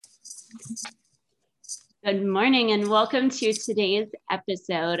Good morning and welcome to today's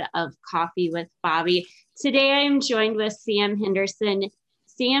episode of Coffee with Bobbi. Today I am joined with Sam Henderson.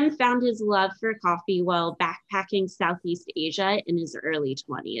 Sam found his love for coffee while backpacking Southeast Asia in his early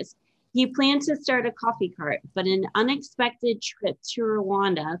 20s. He planned to start a coffee cart, but an unexpected trip to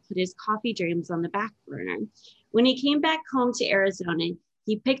Rwanda put his coffee dreams on the back burner. When he came back home to Arizona,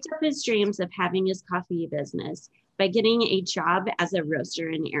 he picked up his dreams of having his coffee business by getting a job as a roaster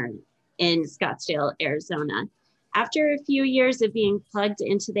in Scottsdale, Arizona. After a few years of being plugged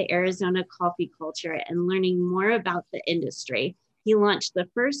into the Arizona coffee culture and learning more about the industry, he launched the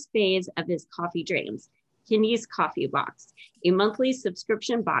first phase of his coffee dreams, Kindy's Coffee Box, a monthly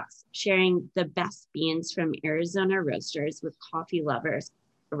subscription box sharing the best beans from Arizona roasters with coffee lovers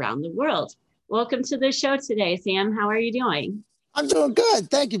around the world. Welcome to the show today, Sam. How are you doing? I'm doing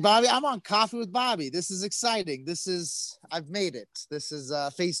good. Thank you, Bobbi. I'm on Coffee with Bobbi. This is exciting. I've made it. This is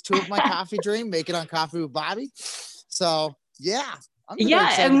phase 2 of my coffee dream, make it on Coffee with Bobbi. So yeah, I'm really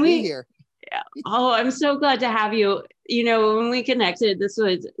excited to be here. Yeah. Oh, I'm so glad to have you. You know, when we connected, this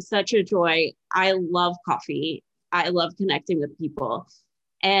was such a joy. I love coffee. I love connecting with people.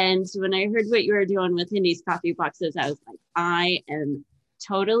 And when I heard what you were doing with Kindy's Coffee Boxes, I was like, I am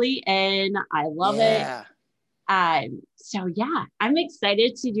totally in. I love it. So yeah, I'm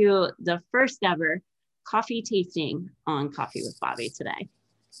excited to do the first ever coffee tasting on Coffee with Bobbi today.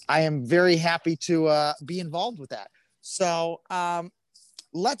 I am very happy to be involved with that. So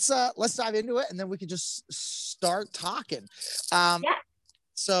let's dive into it, and then we can just start talking.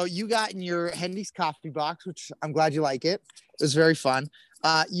 So you got in your Hendy's Coffee Box, which I'm glad you like it. It was very fun.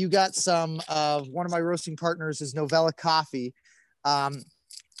 You got some of one of my roasting partners is Novella Coffee.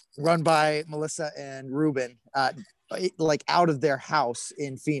 Run by Melissa and Ruben, like out of their house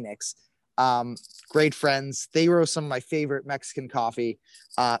in Phoenix. Great friends. They roast some of my favorite Mexican coffee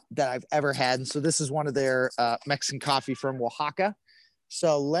that I've ever had. And so this is one of their Mexican coffee from Oaxaca.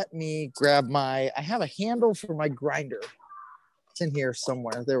 So let me grab I have a handle for my grinder. It's in here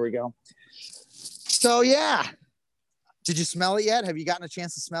somewhere. There we go. So yeah. Did you smell it yet? Have you gotten a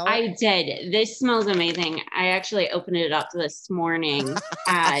chance to smell it? I did. This smells amazing. I actually opened it up this morning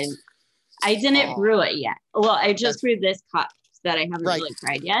and I didn't brew it yet. Well, I just brewed this cup that I haven't really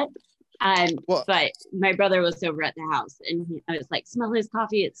tried yet. But my brother was over at the house and I was like, smell his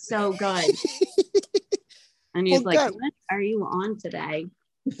coffee. It's so good. And he's like, what are you on today?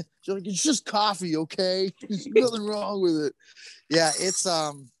 She's like, it's just coffee, okay? There's nothing wrong with it. Yeah, it's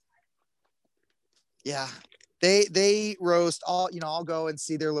yeah. They roast all, I'll go and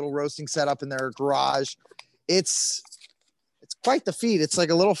see their little roasting setup in their garage. It's quite the feat. It's like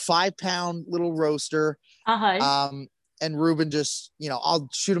a little 5-pound little roaster. And Ruben just, I'll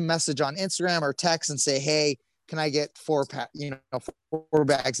shoot a message on Instagram or text and say, hey, can I get 4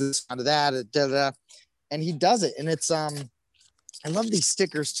 bags of this onto that? And he does it. And it's, I love these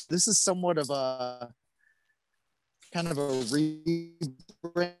stickers. This is somewhat of a kind of a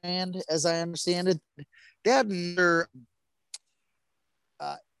rebrand as I understand it. They had another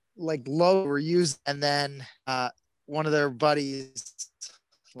like logo were used, and then one of their buddies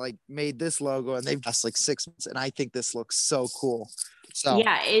like made this logo, and they've just like 6 months, and I think this looks so cool. So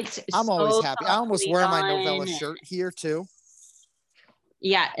yeah, I'm always happy. I almost wear my Novella shirt here too.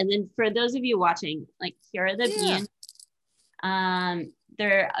 Yeah, and then for those of you watching, like here are the beans.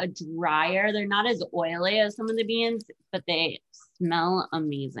 They're a drier. They're not as oily as some of the beans, but they smell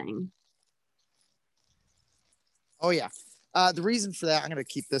amazing. Oh yeah. The reason for that, I'm going to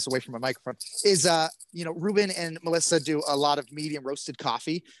keep this away from my microphone, is, Ruben and Melissa do a lot of medium roasted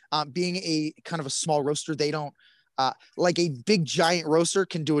coffee. Being a kind of a small roaster, they don't, like a big giant roaster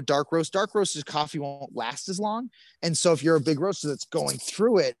can do a dark roast. Dark roasted coffee won't last as long. And so if you're a big roaster that's going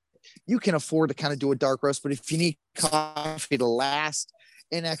through it, you can afford to kind of do a dark roast. But if you need coffee to last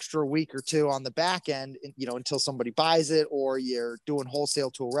an extra week or two on the back end, until somebody buys it, or you're doing wholesale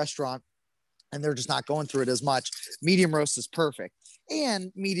to a restaurant, and they're just not going through it as much, medium roast is perfect.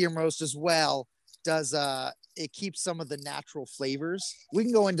 And medium roast as well does it keeps some of the natural flavors. We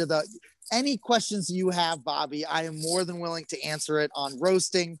can go into any questions you have, Bobbi. I am more than willing to answer it on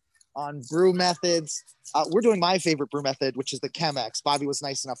roasting, on brew methods. We're doing my favorite brew method, which is the Chemex. Bobbi was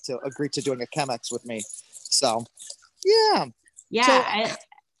nice enough to agree to doing a Chemex with me. So yeah.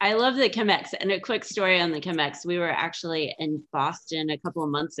 I love the Chemex. And a quick story on the Chemex. We were actually in Boston a couple of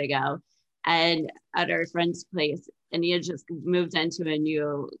months ago, and at our friend's place, and he had just moved into a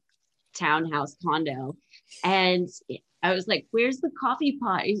new townhouse condo. And I was like, where's the coffee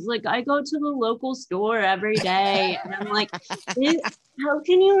pot? He's like, I go to the local store every day. And I'm like, how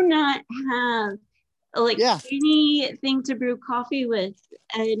can you not have like Yeah. anything to brew coffee with.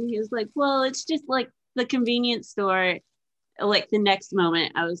 And he was like, well, it's just like the convenience store. Like the next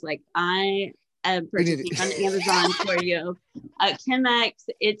moment, I was like, I am We need purchasing on it. Amazon for you. Chemex,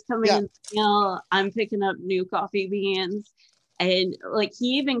 it's coming Yeah. in the mail. I'm picking up new coffee beans. And like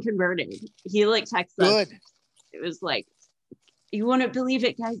he even converted. He like texted us. Good. It was like, you wouldn't believe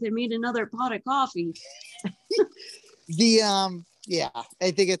it, guys. I made another pot of coffee. Yeah,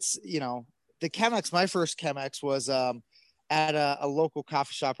 I think it's, the Chemex, my first Chemex was at a local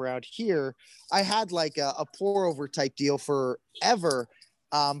coffee shop around here. I had like a pour over type deal forever.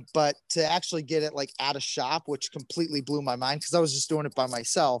 But to actually get it like at a shop, which completely blew my mind because I was just doing it by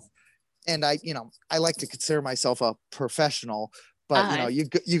myself. And I like to consider myself a professional, but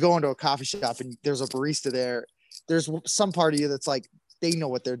you go into a coffee shop and there's a barista there. There's some part of you that's like, they know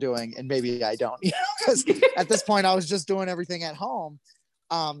what they're doing, and maybe I don't, because at this point I was just doing everything at home.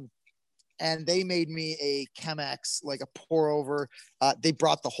 And they made me a Chemex, like a pour over. They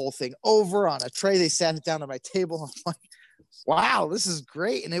brought the whole thing over on a tray. They sat it down on my table. I'm like, wow, this is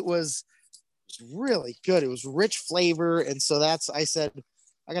great. And it was really good. It was rich flavor. And so I said,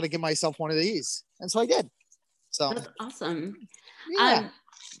 I got to give myself one of these. And so I did. So that's awesome. yeah.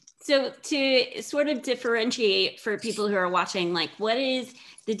 So to sort of differentiate for people who are watching, like what is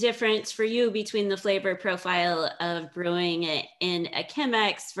the difference for you between the flavor profile of brewing it in a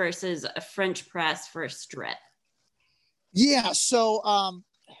Chemex versus a French press for strip? Yeah. So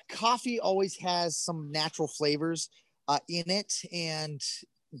coffee always has some natural flavors in it. And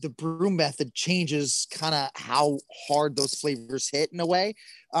the brew method changes kind of how hard those flavors hit in a way.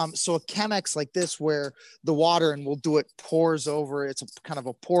 So a Chemex like this, where the water, and we'll do it, pours over, it's a kind of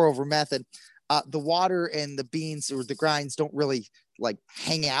a pour over method. The water and the beans or the grinds don't really like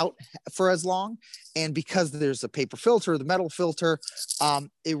hang out for as long. And because there's a paper filter, the metal filter,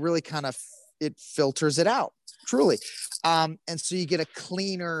 it really it filters it out truly. And so you get a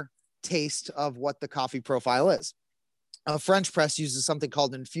cleaner taste of what the coffee profile is. A French press uses something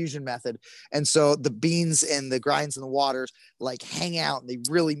called an infusion method. And so the beans and the grinds and the waters like hang out and they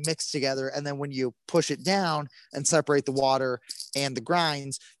really mix together. And then when you push it down and separate the water and the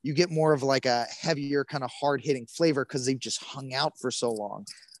grinds, you get more of like a heavier kind of hard hitting flavor because they've just hung out for so long.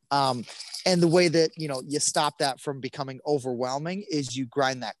 And the way that, you stop that from becoming overwhelming is you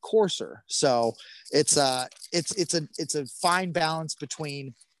grind that coarser. So it's a fine balance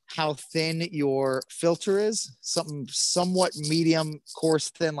between how thin your filter is, something somewhat medium, coarse,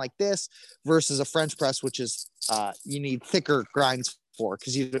 thin like this, versus a French press, which is you need thicker grinds for,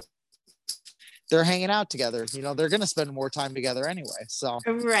 because they're hanging out together. They're going to spend more time together anyway. So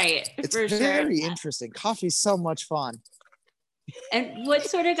right, it's for very sure. interesting. Coffee's so much fun. And what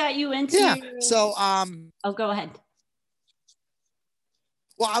sort of got you into? Yeah. So oh, go ahead.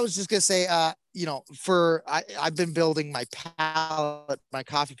 Well, I was just gonna say, I've been building my palette, my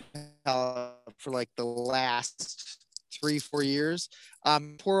coffee palette, for like the last 3-4 years.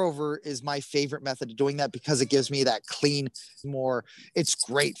 Pour over is my favorite method of doing that because it gives me that clean, it's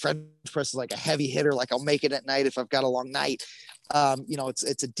great. French press is like a heavy hitter. Like I'll make it at night if I've got a long night.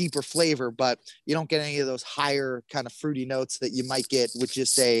 It's a deeper flavor, but you don't get any of those higher kind of fruity notes that you might get with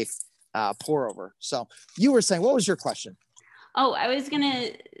just a pour over. So you were saying, what was your question? Oh, I was going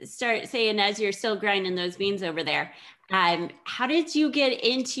to start saying, as you're still grinding those beans over there, how did you get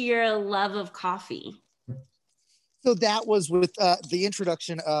into your love of coffee? So that was with the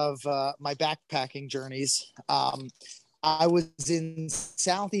introduction of my backpacking journeys. I was in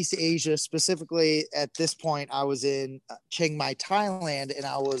Southeast Asia, specifically at this point, I was in Chiang Mai, Thailand, and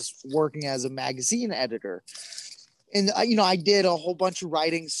I was working as a magazine editor. And I did a whole bunch of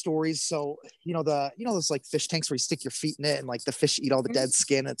writing stories. So those like fish tanks where you stick your feet in it and like the fish eat all the dead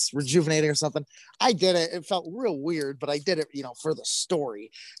skin. It's rejuvenating or something. I did it. It felt real weird, but I did it, for the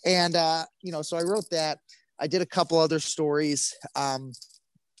story. And so I wrote that. I did a couple other stories.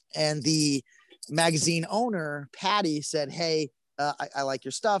 And the magazine owner, Patty, said, "Hey, I like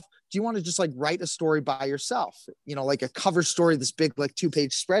your stuff. Do you want to just like write a story by yourself? Like a cover story, this big like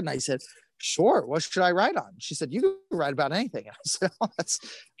 2-page spread." And I said, "Sure. What should I write on?" She said, "You can write about anything." And I said, "Oh, that's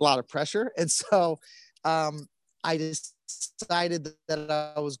a lot of pressure." And so I decided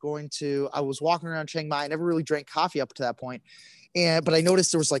that I was walking around Chiang Mai. I never really drank coffee up to that point. But I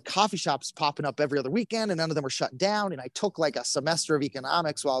noticed there was like coffee shops popping up every other weekend and none of them were shut down. And I took like a semester of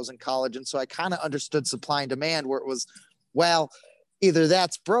economics while I was in college. And so I kind of understood supply and demand, where it was, well, either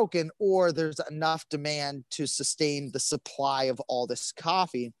that's broken or there's enough demand to sustain the supply of all this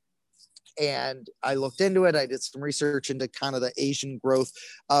coffee. And I looked into it. I did some research into kind of the Asian growth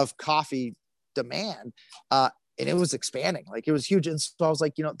of coffee demand. and it was expanding, like it was huge. And so I was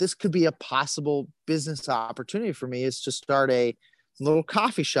like, this could be a possible business opportunity for me, is to start a little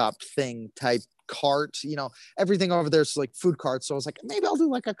coffee shop thing type cart, everything over there's like food carts. So I was like, maybe I'll do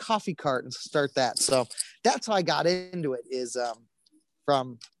like a coffee cart and start that. So that's how I got into it, is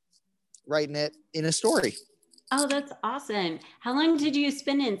from writing it in a story. Oh, that's awesome. How long did you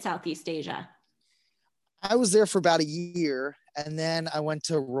spend in Southeast Asia? I was there for about a year, and then I went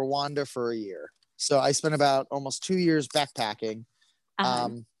to Rwanda for a year. So I spent about almost 2 years backpacking. Uh-huh.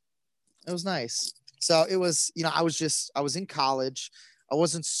 It was nice. So it was, I was in college. I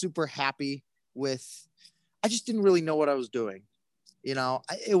wasn't super happy with, I just didn't really know what I was doing. It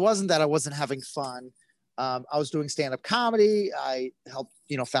wasn't that I wasn't having fun. I was doing stand-up comedy. I helped,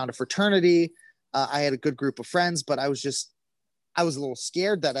 found a fraternity. I had a good group of friends, but I was a little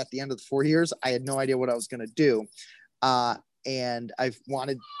scared that at the end of the 4 years, I had no idea what I was going to do. And I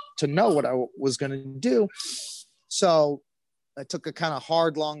wanted to know what I was going to do. So I took a kind of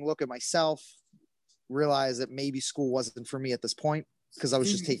hard, long look at myself, realized that maybe school wasn't for me at this point, because I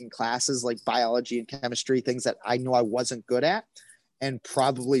was just taking classes like biology and chemistry, things that I knew I wasn't good at and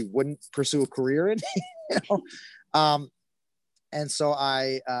probably wouldn't pursue a career in. And so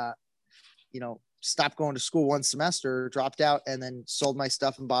I, stopped going to school one semester, dropped out, and then sold my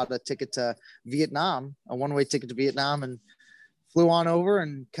stuff and bought a ticket to Vietnam, a one-way ticket to Vietnam, and flew on over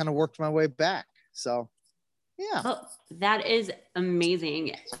and kind of worked my way back. So, yeah. Oh, that is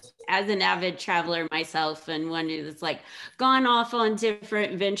amazing. As an avid traveler myself, and one who's like gone off on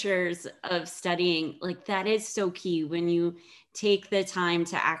different ventures of studying, like that is so key when you take the time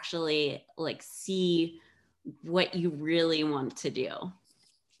to actually like see what you really want to do.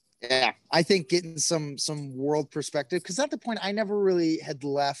 Yeah, I think getting some world perspective, because at the point I never really had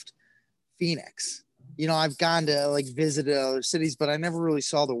left Phoenix. I've gone to like visited other cities, but I never really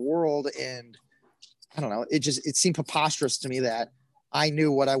saw the world. And I don't know, it seemed preposterous to me that I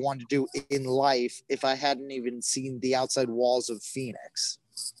knew what I wanted to do in life if I hadn't even seen the outside walls of Phoenix.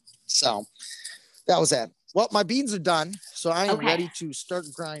 So that was it. Well, my beans are done, so I am ready to start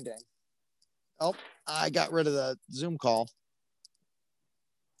grinding. Oh, I got rid of the Zoom call.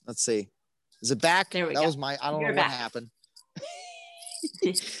 Let's see. Is it back? There we go. That was my, I don't You're know back. what happened.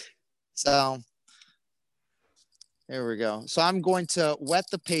 So there we go. So I'm going to wet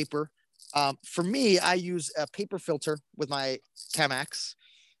the paper. For me, I use a paper filter with my Chemex.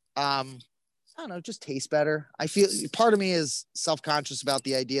 I don't know, just tastes better. I feel part of me is self-conscious about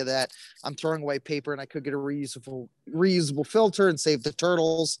the idea that I'm throwing away paper and I could get a reusable filter and save the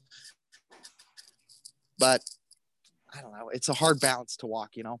turtles. But I don't know. It's a hard balance to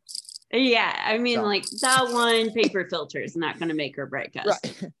walk, Yeah, I mean, like that one paper filter is not going to make or break us.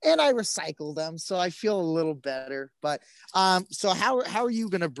 Right. And I recycle them, so I feel a little better. But so how are you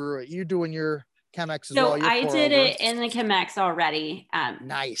going to brew it? You doing your Chemex as well? So I did it in the Chemex already.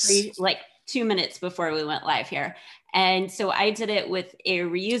 Nice. Like 2 minutes before we went live here. And so I did it with a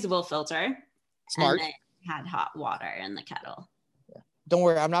reusable filter. Smart. And then had hot water in the kettle. Yeah. Don't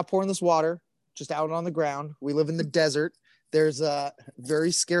worry, I'm not pouring this water just out on the ground. We live in the desert. There's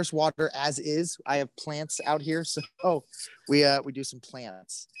very scarce water as is. I have plants out here, so we do some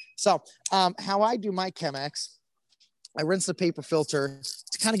plants. So how I do my Chemex, I rinse the paper filter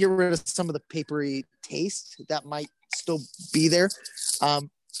to kind of get rid of some of the papery taste that might still be there. And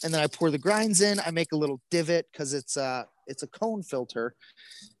then I pour the grinds in. I make a little divot because it's a cone filter,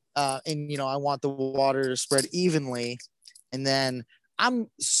 and I want the water to spread evenly. And then I'm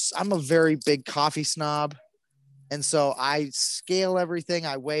a very big coffee snob. And so I scale everything,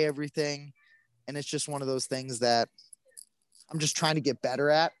 I weigh everything, and it's just one of those things that I'm just trying to get better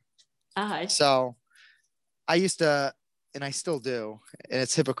at. So I used to, and I still do, and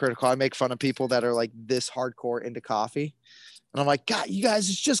it's hypocritical. I make fun of people that are like this hardcore into coffee. And I'm like, God, you guys,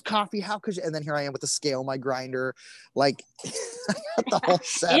 it's just coffee. How could you? And then here I am with the scale, my grinder, like I got the whole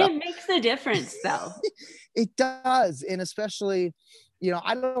setup. It makes a difference though. It does. And especially,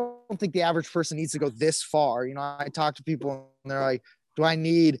 I don't think the average person needs to go this far. I talk to people and they're like, do I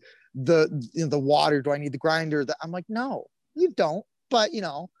need the water? Do I need the grinder? I'm like, no, you don't. But,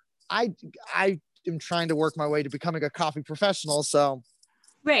 I am trying to work my way to becoming a coffee professional. So.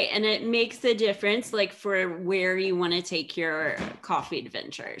 Right. And it makes a difference like for where you want to take your coffee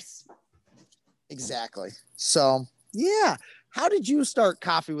adventures. Exactly. So, yeah. How did you start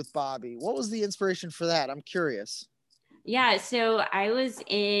Coffee with Bobbi? What was the inspiration for that? I'm curious. Yeah, so I was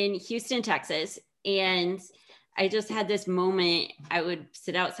in Houston, Texas, and I just had this moment. I would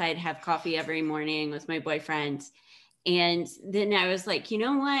sit outside, have coffee every morning with my boyfriend. And then I was like, you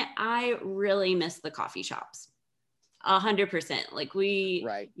know what? I really miss the coffee shops. 100%. Like we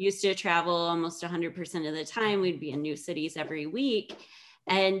Right. used to travel almost 100% of the time. We'd be in new cities every week.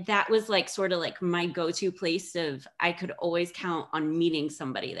 And that was like sort of like my go-to place of, I could always count on meeting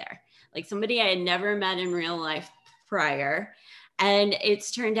somebody there, like somebody I had never met in real life prior. And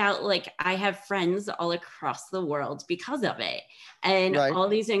it's turned out like I have friends all across the world because of it, and Right. all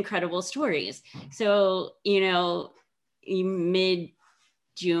these incredible stories. So, you know, mid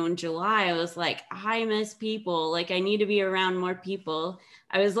June, July, I was like, I miss people. Like, I need to be around more people.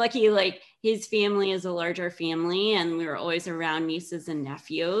 I was lucky, like, his family is a larger family, and we were always around nieces and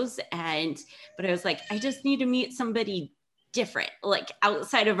nephews. But I was like, I just need to meet somebody different, like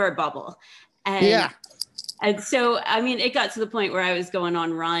outside of our bubble. And Yeah. and so, I mean, it got to the point where I was going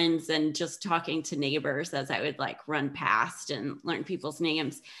on runs and just talking to neighbors as I would like run past and learn people's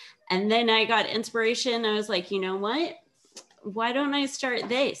names. And then I got inspiration. I was like, you know what? Why don't I start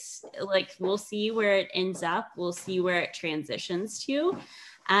this? Like, we'll see where it ends up. We'll see where it transitions to.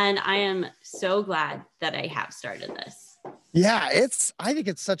 And I am so glad that I have started this. Yeah, I think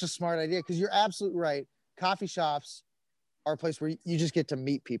it's such a smart idea, because you're absolutely right. Coffee shops are a place where you just get to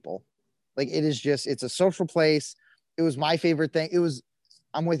meet people. Like, it's a social place. It was my favorite thing.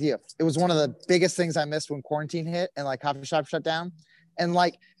 I'm with you. It was one of the biggest things I missed when quarantine hit and like coffee shops shut down. And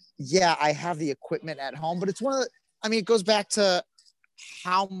like, yeah, I have the equipment at home, but it goes back to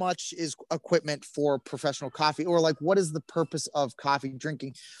how much is equipment for professional coffee, or like, what is the purpose of coffee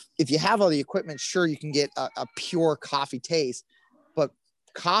drinking? If you have all the equipment, sure, you can get a pure coffee taste, but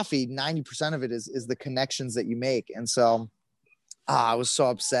coffee, 90% of it is the connections that you make. And so I was so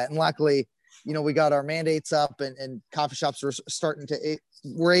upset. And luckily, we got our mandates up, and coffee shops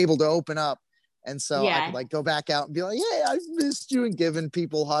were able to open up. And so I could like go back out and be like, hey, I missed you, and giving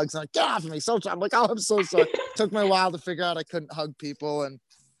people hugs. And like, get off of me. I'm like, oh, I'm so sorry. Took me a while to figure out I couldn't hug people. And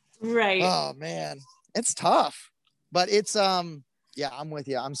right. Oh man, it's tough, but it's, yeah, I'm with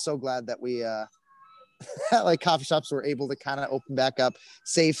you. I'm so glad that we, like coffee shops were able to kind of open back up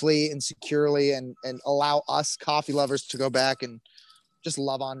safely and securely, and allow us coffee lovers to go back and just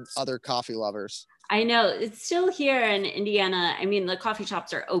love on other coffee lovers. I know it's still here in Indiana. I mean, the coffee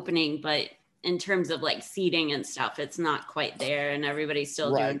shops are opening, but in terms of like seating and stuff, it's not quite there, and everybody's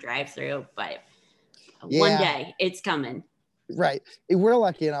still doing drive-through, but one day it's coming. Right. We're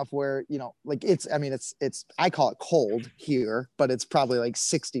lucky enough where, like I call it cold here, but it's probably like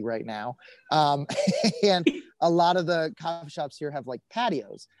 60 right now. And a lot of the coffee shops here have like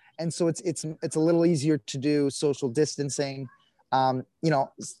patios. And so it's a little easier to do social distancing. A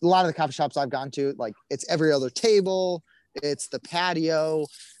lot of the coffee shops I've gone to, like, it's every other table, it's the patio.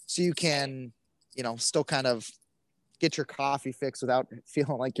 So you can, still kind of get your coffee fix without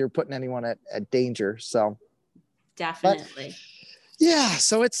feeling like you're putting anyone at danger. So definitely. But, yeah.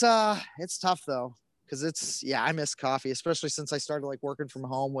 So it's tough though. Cause I miss coffee, especially since I started like working from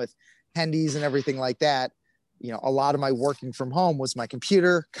home with Hendies and everything like that. A lot of my working from home was my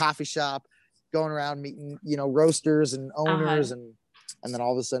computer, coffee shop, going around meeting, roasters and owners. And then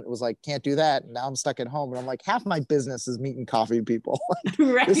all of a sudden it was like, can't do that. And now I'm stuck at home, and I'm like, half my business is meeting coffee people.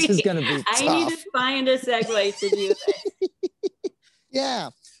 Right. This is going to be tough. I need to find a segue to do this. Yeah.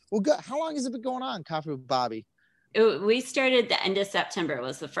 Well, good. How long has it been going on, Coffee with Bobbi? We started the end of September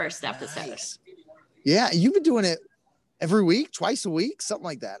was the first episode. Nice. Yeah. You've been doing it every week, twice a week, something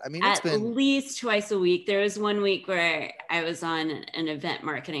like that. I mean, it's been at least twice a week. There was one week where I was on an event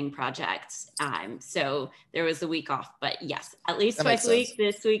marketing project. So there was a week off, but yes, at least twice a week.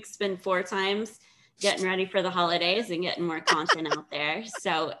 This week's been 4 times, getting ready for the holidays and getting more content out there.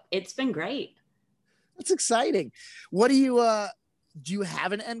 So it's been great. That's exciting. What do you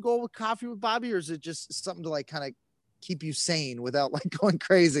have an end goal with Coffee with Bobbi, or is it just something to like kind of keep you sane without like going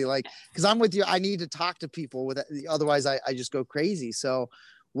crazy? Like, because I'm with you, I need to talk to people otherwise I just go crazy. So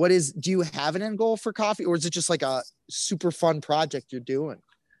do you have an end goal for coffee, or is it just like a super fun project you're doing?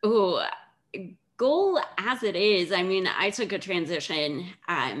 Oh, goal as it is. I mean, I took a transition.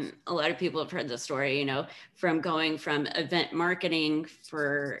 A lot of people have heard the story, from going from event marketing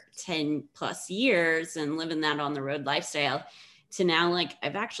for 10 plus years and living that on the road lifestyle to now, like,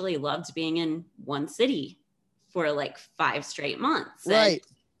 I've actually loved being in one city for like 5 straight months. Right.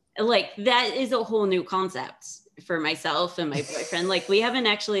 And, like, that is a whole new concept for myself and my boyfriend. Like, we haven't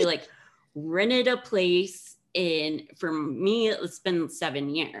actually like rented a place for me, it's been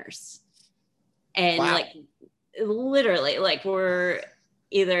 7 years. And wow. Like, literally, like, we're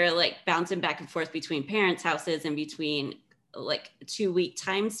either like bouncing back and forth between parents' houses and between like a 2-week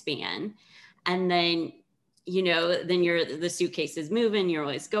time span. And then, then the suitcase is moving, you're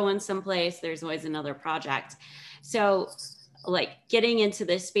always going someplace, there's always another project. So like getting into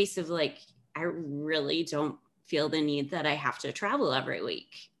this space of like, I really don't feel the need that I have to travel every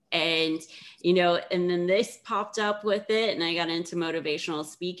week. And, you know, and then this popped up with it, and I got into motivational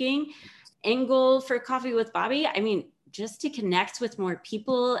speaking. End goal for Coffee with Bobbi, I mean, just to connect with more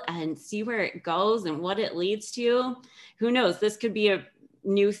people and see where it goes and what it leads to. Who knows? This could be a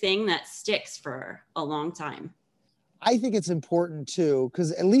new thing that sticks for a long time. I think it's important too,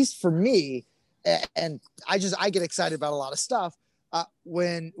 because at least for me, and I get excited about a lot of stuff.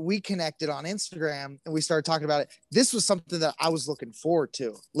 When we connected on Instagram and we started talking about it, this was something that I was looking forward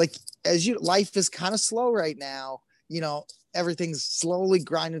to. Like, life is kind of slow right now, you know, everything's slowly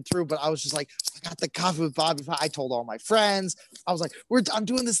grinding through, but I was just like, I got the Coffee with Bobbi. I told all my friends, I was like, I'm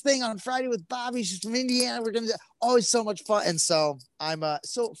doing this thing on Friday with Bobbi. She's from Indiana. We're going to always so much fun. And so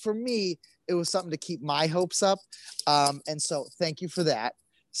so for me, it was something to keep my hopes up. And so thank you for that.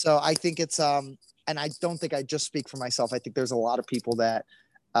 So I think it's, and I don't think I just speak for myself. I think there's a lot of people that,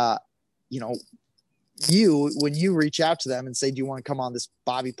 you know, when you reach out to them and say, do you want to come on this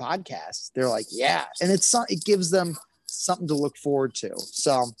Bobbi podcast? They're like, yeah. And it gives them something to look forward to.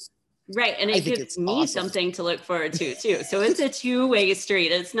 So, right. And it gives me awesome. Something to look forward to too. So it's a two-way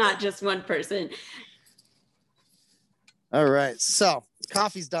street. It's not just one person. All right. So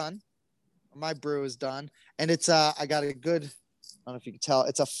coffee's done. My brew is done. And it's, I got a good, I don't know if you can tell,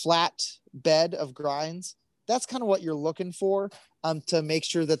 it's a flat bed of grinds. That's kind of what you're looking for, to make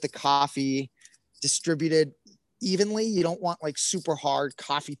sure that the coffee distributed evenly. You don't want like super hard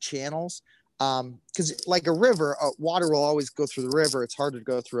coffee channels, because like a river, water will always go through the river. It's hard to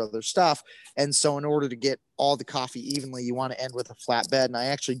go through other stuff. And so in order to get all the coffee evenly, you want to end with a flat bed. And I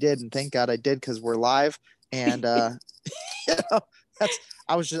actually did. And thank God I did, because we're live. And you know,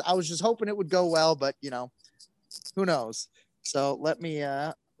 I was just hoping it would go well, but you know, who knows? So let me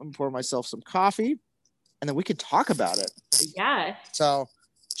pour myself some coffee, and then we could talk about it. Yeah. So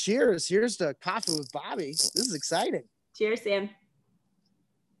cheers. Here's to Coffee with Bobbi. This is exciting. Cheers, Sam.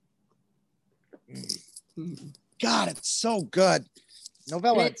 God, it's so good.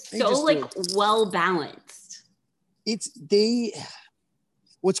 Novella. And it's so like well balanced.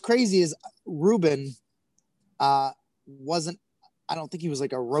 What's crazy is Ruben wasn't, I don't think he was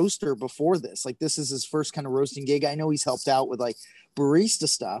like a roaster before this. Like, this is his first kind of roasting gig. I know he's helped out with like barista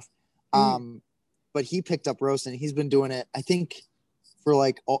stuff. But he picked up roasting. He's been doing it, I think, for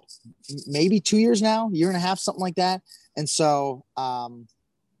like maybe 2 years now, year and a half, something like that. And so,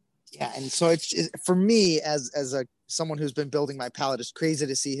 yeah. And so it's for me as someone who's been building my palate, it's crazy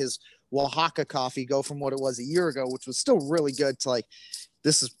to see his Oaxaca coffee go from what it was a year ago, which was still really good, to like,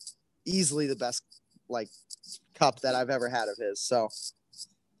 this is easily the best like cup that I've ever had of his. So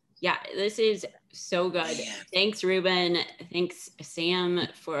yeah, this is so good. Thanks, Ruben. Thanks, Sam,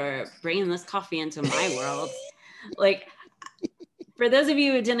 for bringing this coffee into my world. Like, for those of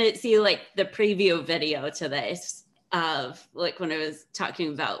you who didn't see like the preview video to this, of like when I was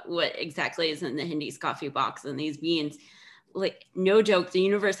talking about what exactly is in the Hindy's coffee box and these beans, like, no joke, the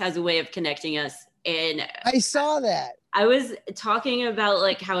universe has a way of connecting us. And I saw that. I was talking about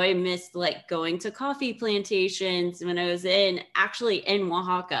like how I missed like going to coffee plantations when I was actually in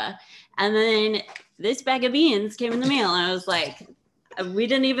Oaxaca. And then this bag of beans came in the mail, and I was like, we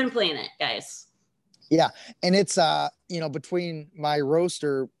didn't even plan it, guys. Yeah. And it's, you know, between my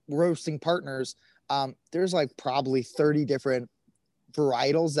roasting partners, there's like probably 30 different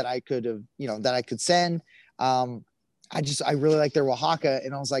varietals that I could have, you know, that I could send. I really like their Oaxaca,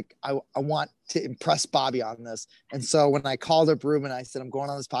 and I was like, I want to impress Bobbi on this. And so when I called up Ruben, I said, I'm going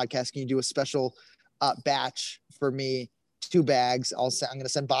on this podcast. Can you do a special batch for me? 2 bags. I'm going to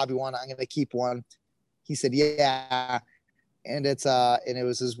send Bobbi one. I'm going to keep one. He said, yeah. And it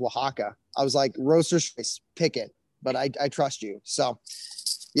was his Oaxaca. I was like, roaster's choice, pick it, but I trust you. So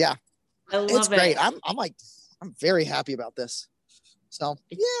yeah, it's great. I'm very happy about this. So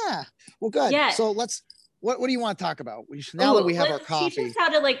yeah, well, good. Yeah. So what do you want to talk about? Now that we have our coffee, teach us how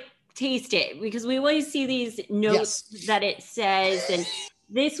to like taste it, because we always see these notes that it says, and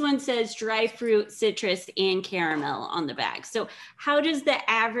this one says dry fruit, citrus, and caramel on the bag. So how does the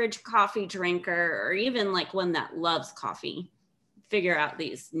average coffee drinker, or even like one that loves coffee, figure out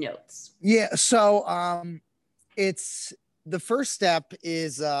these notes? Yeah. So it's the first step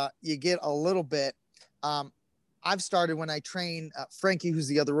is you get a little bit. I've started when I train Frankie, who's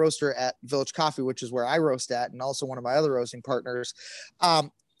the other roaster at Village Coffee, which is where I roast at, and also one of my other roasting partners.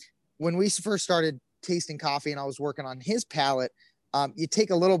 When we first started tasting coffee and I was working on his palate, you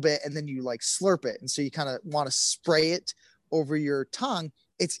take a little bit and then you like slurp it. And so you kind of want to spray it over your tongue.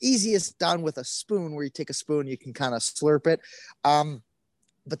 It's easiest done with a spoon, where you take a spoon, you can kind of slurp it.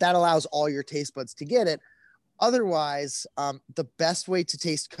 But that allows all your taste buds to get it. Otherwise, the best way to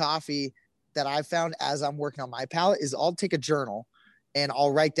taste coffee that I found as I'm working on my palate is I'll take a journal and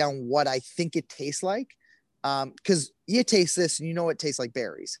I'll write down what I think it tastes like. Because you taste this and you know it tastes like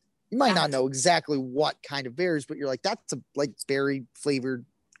berries. You might not know exactly what kind of berries, but you're like, that's a like berry flavored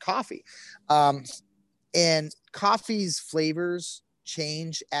coffee. And coffee's flavors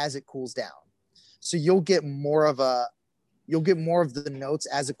change as it cools down. So you'll get more of the notes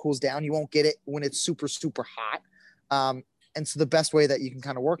as it cools down. You won't get it when it's super, super hot. And so the best way that you can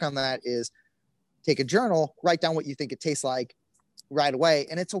kind of work on that is take a journal, write down what you think it tastes like right away.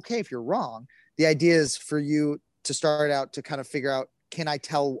 And it's okay if you're wrong. The idea is for you to start out to kind of figure out, can I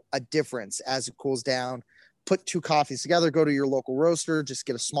tell a difference as it cools down? Put two coffees together, go to your local roaster, just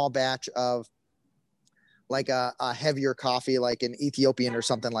get a small batch of like a heavier coffee, like an Ethiopian or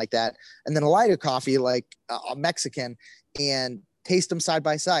something like that. And then a lighter coffee, like a Mexican, and taste them side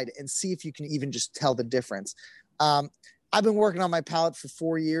by side and see if you can even just tell the difference. I've been working on my palate for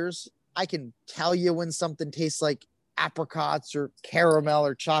 4 years. I can tell you when something tastes like apricots or caramel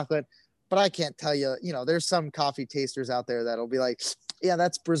or chocolate, but I can't tell you, there's some coffee tasters out there that'll be like, yeah,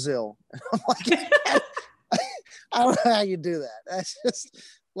 that's Brazil. I'm like, I don't know how you do that. That's just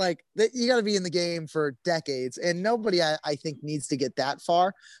like that. You got to be in the game for decades, and nobody I think needs to get that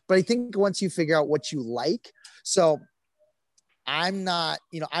far. But I think once you figure out what you like, so I'm not,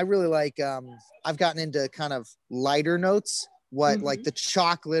 I really like, I've gotten into kind of lighter notes, like the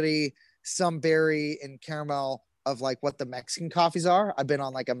chocolatey, some berry and caramel of like what the Mexican coffees are. I've been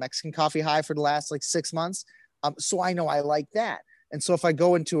on like a Mexican coffee high for the last like 6 months. So I know I like that. And so if I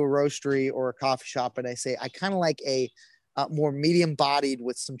go into a roastery or a coffee shop and I say, I kind of like a more medium bodied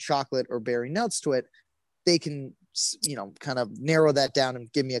with some chocolate or berry notes to it, they can, kind of narrow that down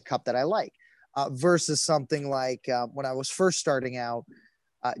and give me a cup that I like. Versus something like when I was first starting out,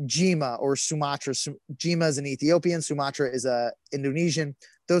 Jima or Sumatra. Jima is an Ethiopian, Sumatra is a Indonesian.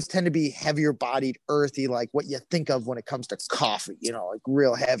 Those tend to be heavier bodied, earthy, like what you think of when it comes to coffee, like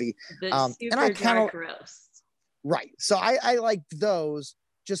real heavy. The super and I dark roast. Right. So I liked those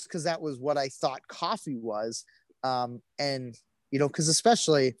just because that was what I thought coffee was. And, because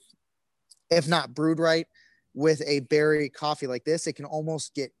especially if not brewed right with a berry coffee like this, it can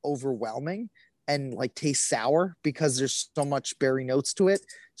almost get overwhelming and like taste sour because there's so much berry notes to it.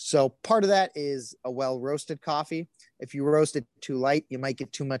 So part of that is a well roasted coffee. If you roast it too light, you might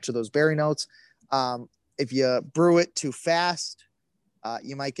get too much of those berry notes. If you brew it too fast,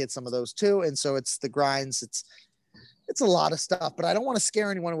 you might get some of those too. And so it's the grinds. It's a lot of stuff, but I don't want to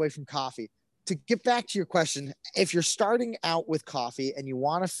scare anyone away from coffee. To get back to your question, if you're starting out with coffee and you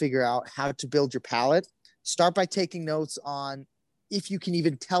want to figure out how to build your palate, start by taking notes on if you can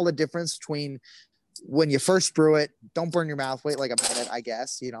even tell the difference between when you first brew it. Don't burn your mouth, wait like a minute, I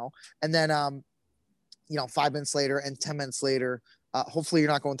guess, and then, 5 minutes later and 10 minutes later, hopefully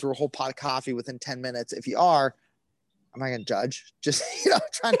you're not going through a whole pot of coffee within 10 minutes. If you are, I'm not going to judge, just,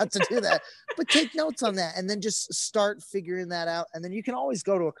 try not to do that, but take notes on that and then just start figuring that out. And then you can always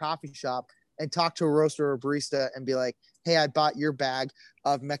go to a coffee shop and talk to a roaster or a barista and be like, hey, I bought your bag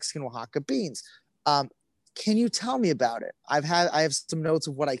of Mexican Oaxaca beans. Can you tell me about it? I have some notes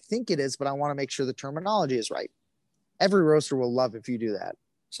of what I think it is, but I want to make sure the terminology is right. Every roaster will love if you do that.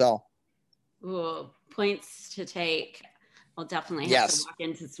 So, ooh, points to take. I'll definitely have to walk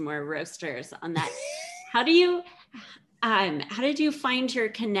into some more roasters on that. How did you find your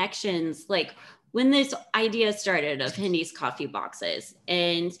connections? Like when this idea started of Hendy's coffee boxes,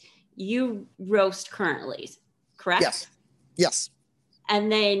 and you roast currently, correct? Yes.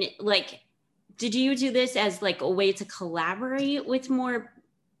 And then did you do this as like a way to collaborate with more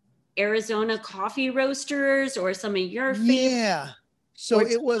Arizona coffee roasters or some of your favorites? Yeah. So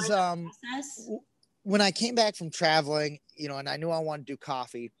it was when I came back from traveling, and I knew I wanted to do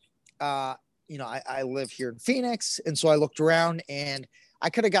coffee. I live here in Phoenix, and so I looked around and I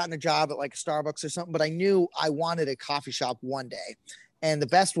could have gotten a job at like Starbucks or something, but I knew I wanted a coffee shop one day. And the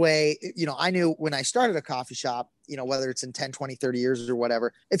best way, I knew when I started a coffee shop, whether it's in 10, 20, 30 years or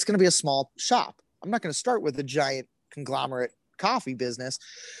whatever, it's going to be a small shop. I'm not going to start with a giant conglomerate coffee business.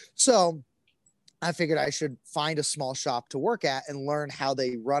 So I figured I should find a small shop to work at and learn how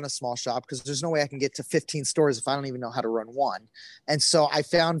they run a small shop, because there's no way I can get to 15 stores if I don't even know how to run one. And so I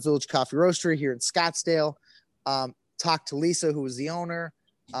found Village Coffee Roastery here in Scottsdale, talked to Lisa, who was the owner.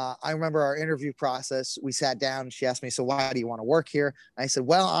 I remember our interview process. We sat down and she asked me, so why do you want to work here? And I said,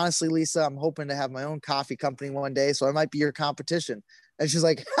 well, honestly, Lisa, I'm hoping to have my own coffee company one day, so I might be your competition. And she's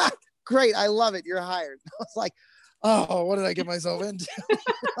like, ha, great. I love it. You're hired. I was like, oh, what did I get myself into?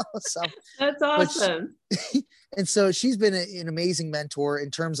 So that's awesome. And so she's been an amazing mentor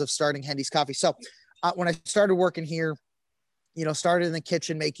in terms of starting Hendy's Coffee. So when I started working here, started in the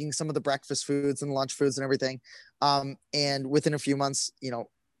kitchen making some of the breakfast foods and lunch foods and everything. And within a few months,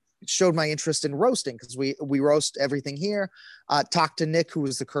 showed my interest in roasting because we roast everything here. Talked to Nick, who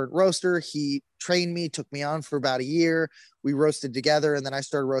was the current roaster. He trained me, took me on for about a year. We roasted together, and then I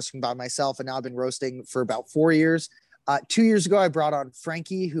started roasting by myself. And now I've been roasting for about 4 years. 2 years ago, I brought on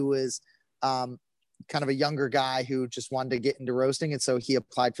Frankie, who is kind of a younger guy who just wanted to get into roasting. And so he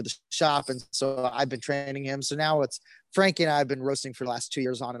applied for the shop. And so I've been training him. So now it's Frankie and I have been roasting for the last 2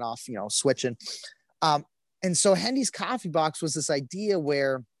 years on and off, switching. And so Hendy's Coffee Box was this idea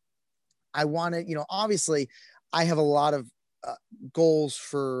where I wanted, obviously I have a lot of goals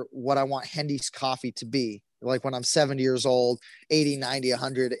for what I want Hendy's coffee to be. Like when I'm 70 years old, 80, 90,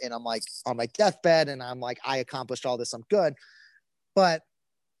 100, and I'm like on my deathbed and I'm like, I accomplished all this, I'm good. But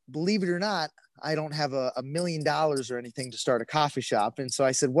believe it or not, I don't have $1 million or anything to start a coffee shop. And so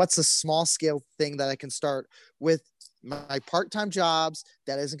I said, what's a small scale thing that I can start with my part-time jobs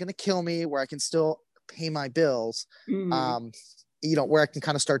that isn't going to kill me, where I can still pay my bills, where I can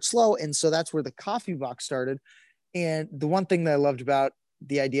kind of start slow. And so that's where the Coffee Box started. And the one thing that I loved about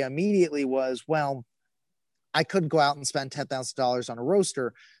the idea immediately was, well, I couldn't go out and spend $10,000 on a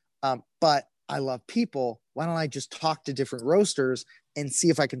roaster, but I love people. Why don't I just talk to different roasters and see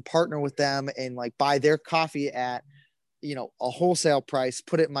if I can partner with them and like buy their coffee at, a wholesale price,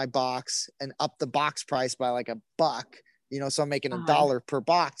 put it in my box and up the box price by like $1, so I'm making $1 per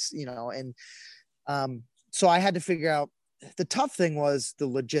box, and so I had to figure out. The tough thing was the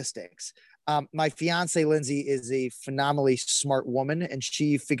logistics. My fiance, Lindsay, is a phenomenally smart woman, and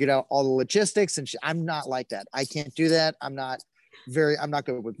she figured out all the logistics, and I'm not like that. I can't do that. I'm not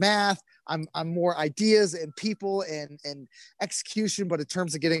good with math. I'm more ideas and people and execution. But in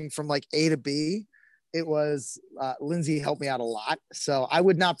terms of getting from like A to B, it was Lindsay helped me out a lot. So I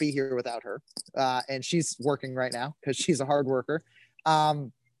would not be here without her. And she's working right now because she's a hard worker.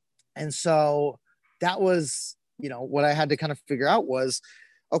 And so that was, what I had to kind of figure out was,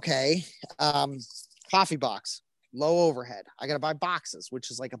 okay, Coffee Box, low overhead. I got to buy boxes,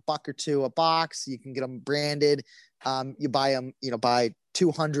 which is like $1 or $2 a box. You can get them branded. You buy them, buy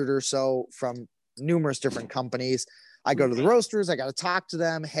 200 or so from numerous different companies. I go to the roasters. I got to talk to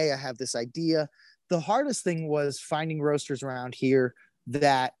them. Hey, I have this idea. The hardest thing was finding roasters around here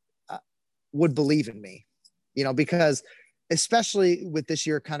that would believe in me, because especially with this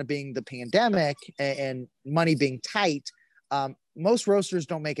year kind of being the pandemic and money being tight, most roasters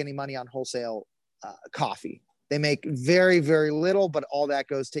don't make any money on wholesale coffee. They make very, very little, but all that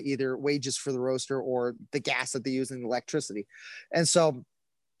goes to either wages for the roaster or the gas that they use in electricity. And so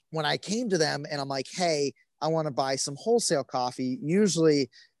when I came to them and I'm like, hey, I want to buy some wholesale coffee, usually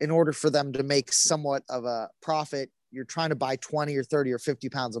in order for them to make somewhat of a profit, you're trying to buy 20 or 30 or 50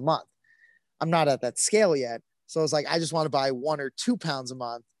 pounds a month. I'm not at that scale yet. So I was like, I just want to buy 1 or 2 pounds a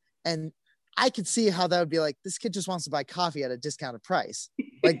month. And I could see how that would be like, this kid just wants to buy coffee at a discounted price.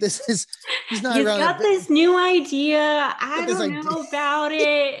 Like he's not You've got this new idea. I don't know about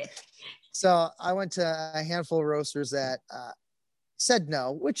it. So I went to a handful of roasters that said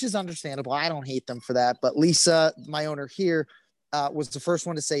no, which is understandable. I don't hate them for that. But Lisa, my owner here, was the first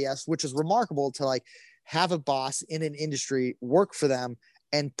one to say yes, which is remarkable to like have a boss in an industry work for them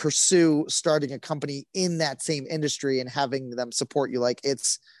and pursue starting a company in that same industry and having them support you. Like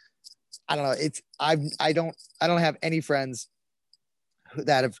I don't know. I don't have any friends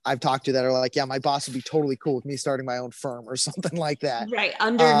that I've talked to that are like, yeah, my boss would be totally cool with me starting my own firm or something like that. Right.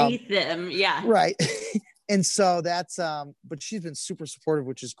 Underneath them. Yeah. Right. And so that's, but she's been super supportive,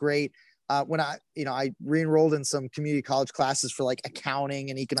 which is great. When I re-enrolled in some community college classes for like accounting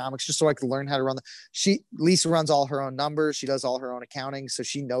and economics, just so I could learn how to run Lisa runs all her own numbers. She does all her own accounting. So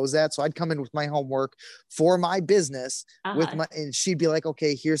she knows that. So I'd come in with my homework for my business and she'd be like,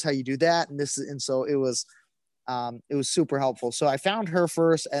 okay, here's how you do that. And so it was super helpful. So I found her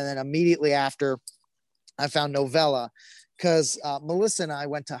first. And then immediately after I found Novella because Melissa and I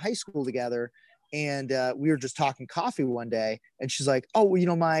went to high school together. And we were just talking coffee one day and she's like, oh,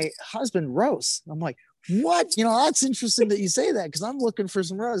 my husband roasts. I'm like, what? That's interesting that you say that because I'm looking for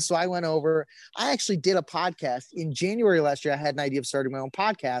some roasts. So I went over, I actually did a podcast in January last year. I had an idea of starting my own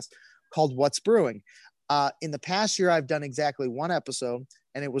podcast called What's Brewing. In the past year, I've done exactly one episode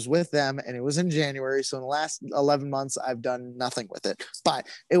and it was with them and it was in January. So in the last 11 months, I've done nothing with it, but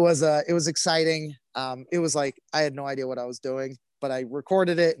it was exciting. It was like, I had no idea what I was doing, but I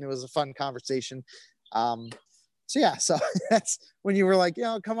recorded it and it was a fun conversation. So that's when you were like,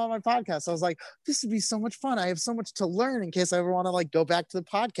 come on my podcast. I was like, this would be so much fun. I have so much to learn in case I ever want to like go back to the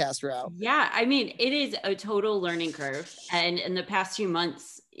podcast route. Yeah. I mean, it is a total learning curve. And in the past few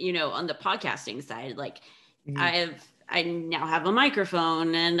months, on the podcasting side, like I now have a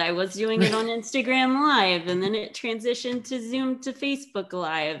microphone, and I was doing it on Instagram Live, and then it transitioned to Zoom to Facebook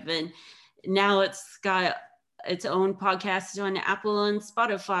Live, and now it's got its own podcast on Apple and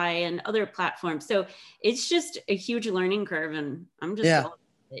Spotify and other platforms. So it's just a huge learning curve, and I'm just going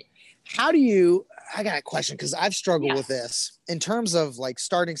with it. How do you, I got a question, because I've struggled with this in terms of like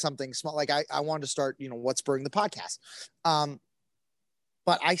starting something small. Like I wanted to start, what's spurring the podcast.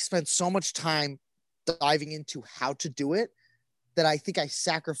 But I spent so much time diving into how to do it that I think I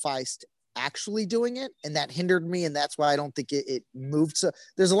sacrificed actually doing it, and that hindered me. And that's why I don't think it moved. So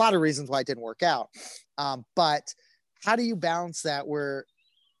there's a lot of reasons why it didn't work out. But how do you balance that where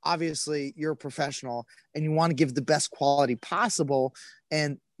obviously you're a professional and you want to give the best quality possible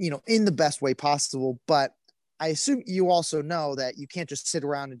and, in the best way possible. But I assume you also know that you can't just sit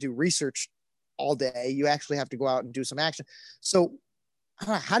around and do research all day. You actually have to go out and do some action. So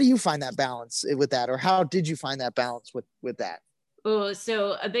how do you find that balance with that? Or how did you find that balance with that? Oh,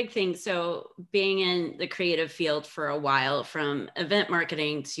 so a big thing. So being in the creative field for a while, from event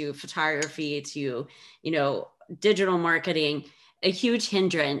marketing to photography to, digital marketing, a huge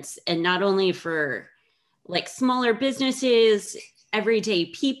hindrance. And not only for like smaller businesses, everyday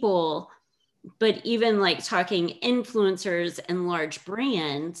people, but even like talking influencers and large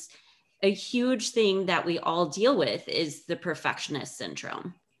brands, a huge thing that we all deal with is the perfectionist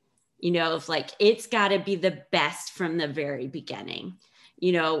syndrome. Of like, it's got to be the best from the very beginning.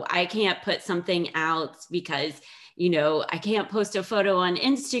 I can't put something out because, I can't post a photo on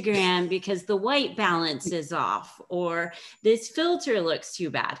Instagram because the white balance is off, or this filter looks too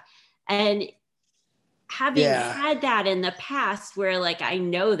bad. And having had that in the past where like, I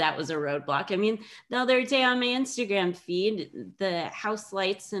know that was a roadblock. I mean, the other day on my Instagram feed, the house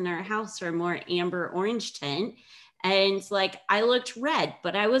lights in our house are more amber orange tint. And like, I looked red,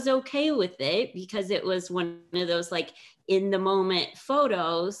 but I was okay with it because it was one of those like in the moment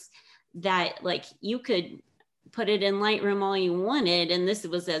photos that like you could put it in Lightroom all you wanted. And this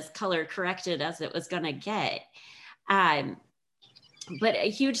was as color corrected as it was going to get. But a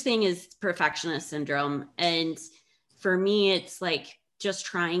huge thing is perfectionist syndrome. And for me, it's like just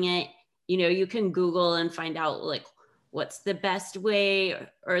trying it. You can Google and find out like what's the best way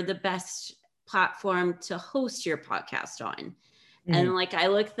or the best platform to host your podcast on. Mm-hmm. And like, I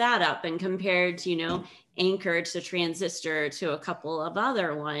looked that up and compared, Anchor to Transistor to a couple of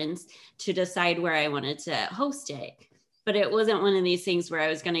other ones to decide where I wanted to host it. But it wasn't one of these things where I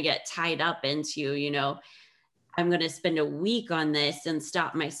was going to get tied up into, I'm going to spend a week on this and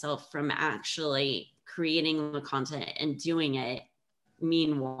stop myself from actually creating the content and doing it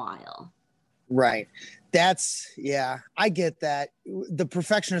meanwhile. Right. I get that. The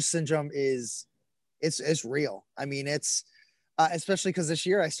perfectionist syndrome it's real. I mean, it's especially because this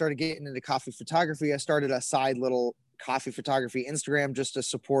year I started getting into coffee photography. I started a side little coffee photography Instagram just to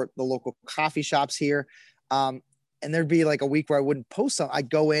support the local coffee shops here. And there'd be like a week where I wouldn't post something. I'd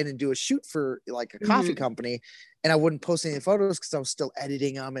go in and do a shoot for like a coffee company, and I wouldn't post any photos because I was still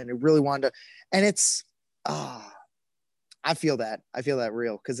editing them, and I really wanted to. And it's, I feel that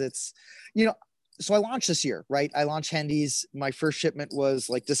real because it's, so I launched this year, right? I launched Hendy's. My first shipment was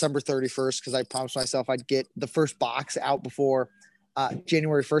like December 31st because I promised myself I'd get the first box out before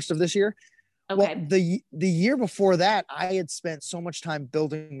January 1st of this year. Okay. Well, the year before that, I had spent so much time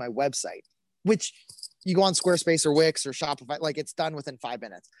building my website, which you go on Squarespace or Wix or Shopify, like it's done within 5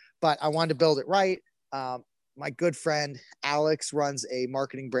 minutes. But I wanted to build it right. My good friend Alex runs a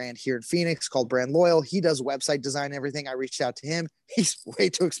marketing brand here in Phoenix called Brand Loyal. He does website design and everything. I reached out to him. He's way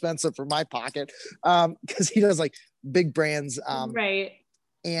too expensive for my pocket because he does like big brands. Right.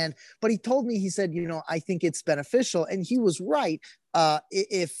 But he told me, he said, I think it's beneficial. And he was right.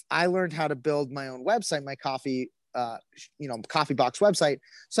 If I learned how to build my own website, my coffee box website.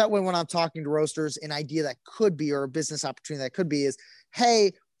 So that way, when I'm talking to roasters, an idea that could be, or a business opportunity that could be is,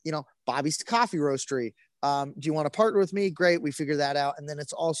 hey, Bobbi's Coffee Roastery. Do you want to partner with me? Great. We figure that out. And then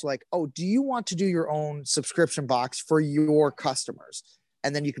it's also like, oh, do you want to do your own subscription box for your customers?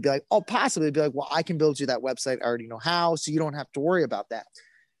 And then you could be like, oh, possibly be like, well, I can build you that website. I already know how, so you don't have to worry about that.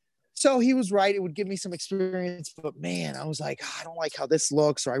 So he was right. It would give me some experience, but man, I was like, I don't like how this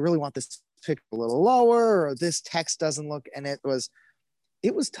looks, or I really want this picture a little lower, or this text doesn't look. And it was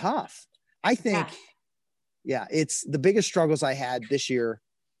tough. I think, it's the biggest struggles I had this year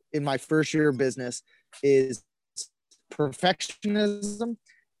in my first year of business is perfectionism.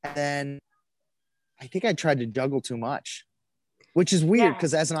 And then I think I tried to juggle too much, which is weird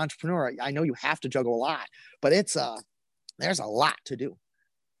because as an entrepreneur, I know you have to juggle a lot, but there's a lot to do.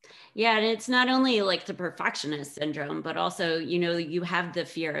 Yeah. And it's not only like the perfectionist syndrome, but also, you have the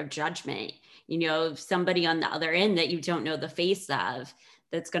fear of judgment. somebody on the other end that you don't know the face of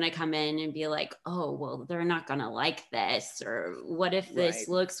that's going to come in and be like, oh, well, they're not going to like this, or what if this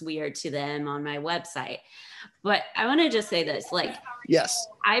looks weird to them on my website? But I want to just say this, like, yes,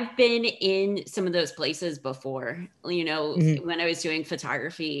 I've been in some of those places before, when I was doing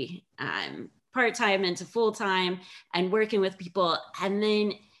photography, part-time into full-time and working with people. And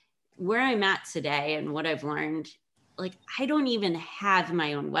then where I'm at today and what I've learned, like, I don't even have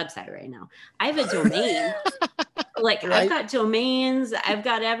my own website right now. I have a domain. Like, I've got domains, I've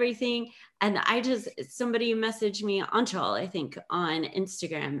got everything. And somebody messaged me, Anchal, I think, on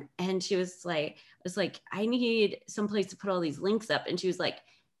Instagram. And she was like, I need someplace to put all these links up. And she was like,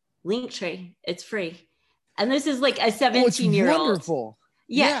 Linktree, it's free. And this is like a 17-year-old. Wonderful.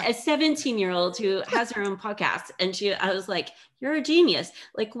 Yeah, a 17-year-old who has her own podcast. And I was like, you're a genius.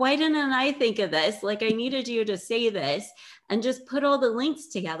 Like, why didn't I think of this? Like, I needed you to say this and just put all the links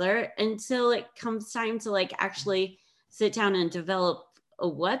together until it comes time to like actually sit down and develop a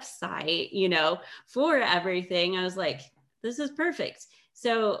website, for everything. I was like, this is perfect.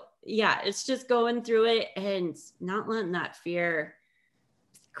 So yeah, it's just going through it and not letting that fear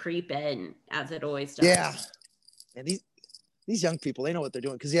creep in as it always does. Yeah. And these young people, they know what they're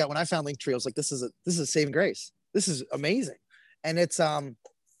doing. Cause when I found Linktree, I was like, this is a saving grace. This is amazing. And it's,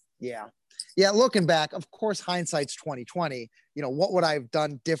 looking back, of course, hindsight's 2020, what would I have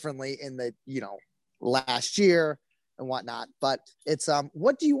done differently in the, last year and whatnot, but it's,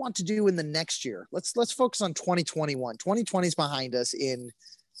 what do you want to do in the next year? Let's focus on 2021. 2020 is behind us in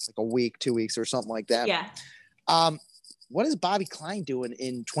like a week, 2 weeks or something like that. Yeah. What is Bobbi Klein doing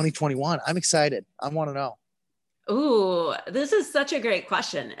in 2021? I'm excited. I want to know. Ooh, this is such a great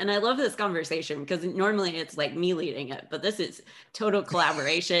question. And I love this conversation because normally it's like me leading it, but this is total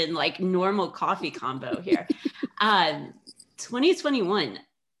collaboration, like normal coffee combo here. 2021,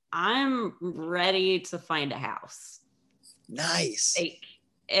 I'm ready to find a house. Nice.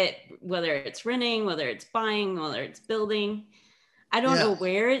 Whether it's renting, whether it's buying, whether it's building. I don't know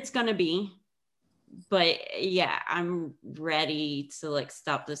where it's going to be. But yeah, I'm ready to like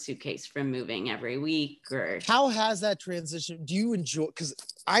stop the suitcase from moving every week. Or how has that transition? Do you enjoy? Because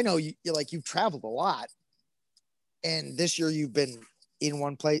I know you've traveled a lot, and this year you've been in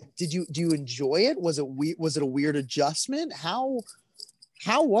one place. Do you enjoy it? Was it a weird adjustment? How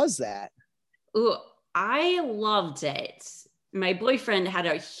was that? Ooh, I loved it. My boyfriend had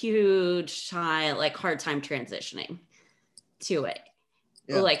a huge hard time transitioning to it.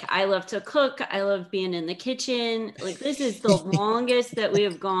 Yeah. Like, I love to cook. I love being in the kitchen. Like, this is the longest that we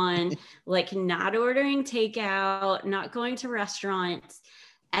have gone, like, not ordering takeout, not going to restaurants.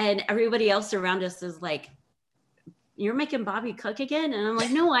 And everybody else around us is like, you're making Bobbi cook again? And I'm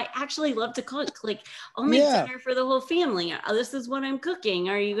like, no, I actually love to cook. Like, I'll make dinner for the whole family. This is what I'm cooking.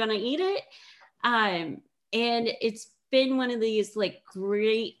 Are you going to eat it? And it's been one of these like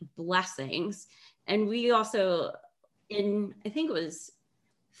great blessings. And we also, I think it was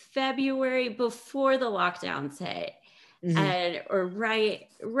February before the lockdowns hit, or right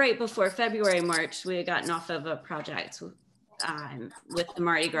before February, March, we had gotten off of a project with the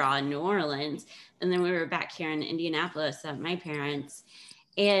Mardi Gras in New Orleans, and then we were back here in Indianapolis at my parents',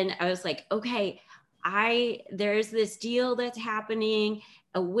 and I was like, okay, there's this deal that's happening.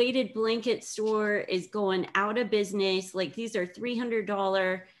 A weighted blanket store is going out of business. Like, these are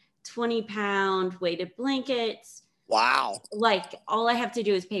 $300 20-pound weighted blankets. Wow. Like, all I have to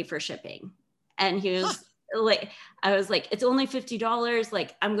do is pay for shipping. And he was like, I was like, it's only $50.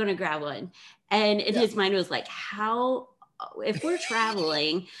 Like, I'm going to grab one. And in his mind was like, if we're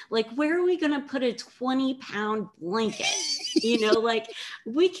traveling, like, where are we going to put a 20-pound blanket? Like,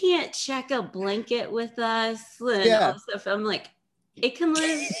 we can't check a blanket with us and all this stuff. I'm like, it can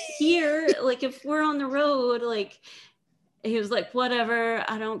live here. Like, if we're on the road, like, he was like, whatever,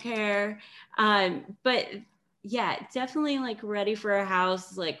 I don't care. But yeah, definitely like ready for a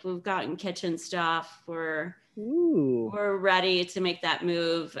house. Like, we've gotten kitchen stuff. We're ready to make that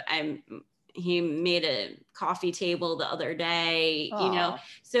move. He made a coffee table the other day,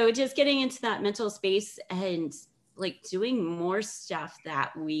 so just getting into that mental space and like doing more stuff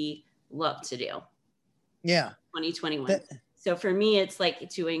that we love to do. Yeah. 2021. So for me, it's like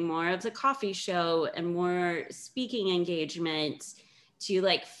doing more of the coffee show and more speaking engagements, to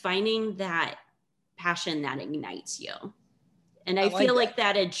like finding that passion that ignites you. And I feel like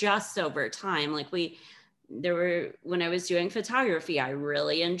that adjusts over time. Like, when I was doing photography, I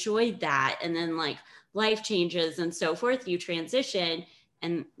really enjoyed that. And then like life changes and so forth, you transition,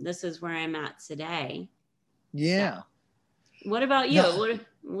 and this is where I'm at today. Yeah. So, what about you? No.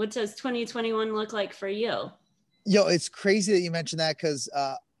 What does 2021 look like for you? It's crazy that you mentioned that, because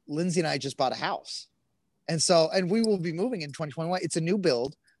Lindsay and I just bought a house. And we will be moving in 2021. It's a new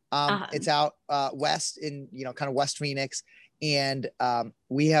build. It's out west in, kind of West Phoenix. And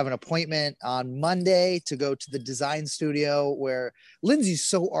we have an appointment on Monday to go to the design studio where Lindsay's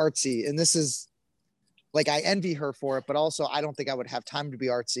so artsy. And this is like, I envy her for it, but also I don't think I would have time to be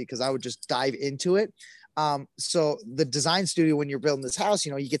artsy because I would just dive into it. So the design studio, when you're building this house,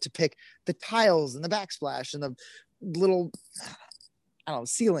 you get to pick the tiles and the backsplash and the little, I don't know,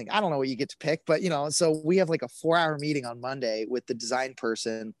 ceiling. I don't know what you get to pick, but so we have like a 4-hour meeting on Monday with the design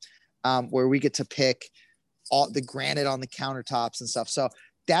person, where we get to pick all the granite on the countertops and stuff. So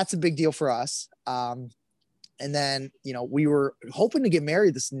that's a big deal for us. And then, we were hoping to get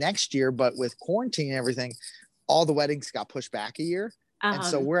married this next year, but with quarantine and everything, all the weddings got pushed back a year. And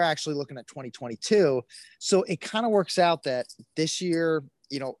so we're actually looking at 2022. So it kind of works out that this year,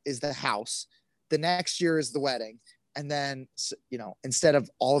 is the house. The next year is the wedding. And then, instead of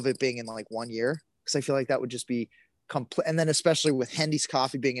all of it being in like 1 year, because I feel like that would just be complete. And then especially with Hendy's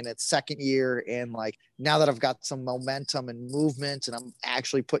Coffee being in its second year, and like now that I've got some momentum and movement and I'm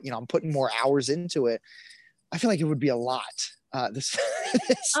actually I'm putting more hours into it, I feel like it would be a lot. This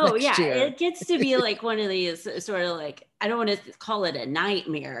year. It gets to be like one of these sort of like, I don't want to call it a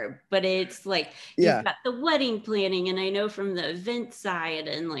nightmare, but it's like you've got the wedding planning. And I know from the event side,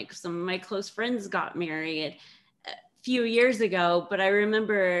 and like some of my close friends got married a few years ago, but I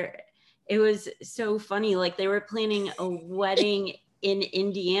remember it was so funny. Like they were planning a wedding in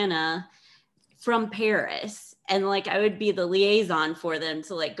Indiana from Paris. And like, I would be the liaison for them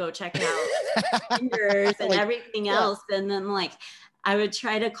to like go check out vendors and everything else. And then like, I would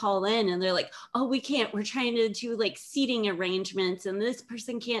try to call in and they're like, oh, we can't, we're trying to do like seating arrangements and this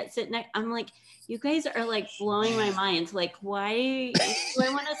person can't sit next. I'm like, you guys are like blowing my mind. Like, why do I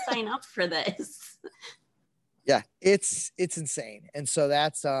want to sign up for this? Yeah, it's insane. And so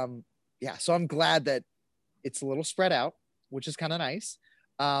that's, so I'm glad that it's a little spread out, which is kind of nice.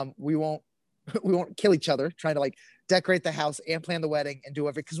 We won't kill each other trying to like decorate the house and plan the wedding and do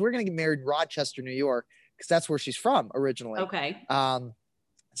everything, because we're going to get married in Rochester, New York, because that's where she's from originally. Okay.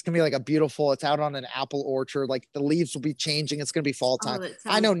 It's gonna be like it's out on an apple orchard. Like the leaves will be changing. It's gonna be fall time.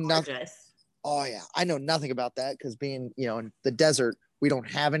 I know nothing. Oh yeah, I know nothing about that because being in the desert, we don't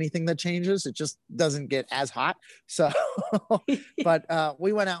have anything that changes. It just doesn't get as hot. So, but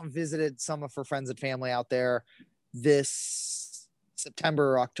we went out and visited some of her friends and family out there this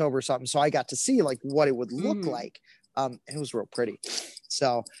September or October or something. So I got to see like what it would look like. And it was real pretty.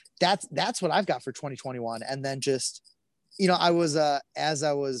 So that's what I've got for 2021. And then just, I was, as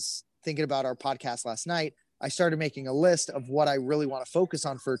I was thinking about our podcast last night, I started making a list of what I really want to focus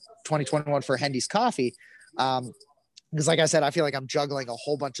on for 2021 for Hendy's Coffee. Because like I said, I feel like I'm juggling a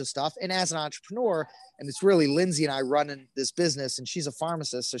whole bunch of stuff. And as an entrepreneur, and it's really Lindsay and I running this business, and she's a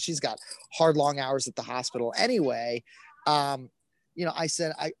pharmacist, so she's got hard, long hours at the hospital anyway. I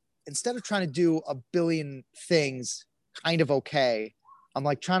said, instead of trying to do a billion things kind of okay, I'm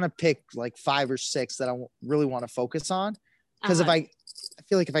like trying to pick like 5 or 6 that I really want to focus on. Because I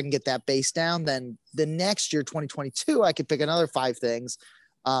feel like if I can get that base down, then the next year, 2022, I could pick another 5 things.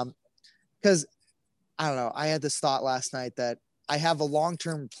 Because I don't know, I had this thought last night that I have a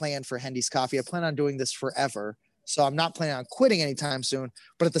long-term plan for Hendy's Coffee. I plan on doing this forever. So I'm not planning on quitting anytime soon.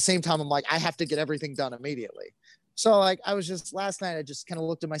 But at the same time, I'm like, I have to get everything done immediately. So like last night, I just kind of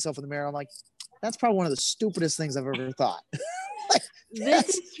looked at myself in the mirror. I'm like, that's probably one of the stupidest things I've ever thought. This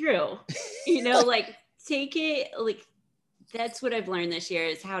is true. Like take it, like that's what I've learned this year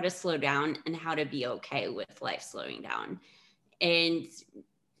is how to slow down and how to be okay with life slowing down and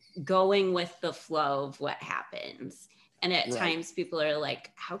going with the flow of what happens. And at times people are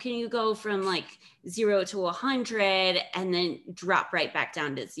like, how can you go from like 0 to 100 and then drop right back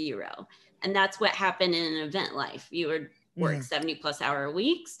down to 0? And that's what happened in an event life. You would work 70+ hour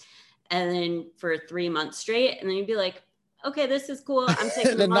weeks and then for 3 months straight. And then you'd be like, okay, this is cool. I'm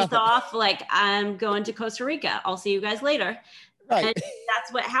taking a month off. Like I'm going to Costa Rica. I'll see you guys later. Right. And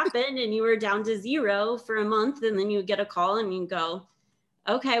that's what happened. And you were down to 0 for a month. And then you get a call and you go,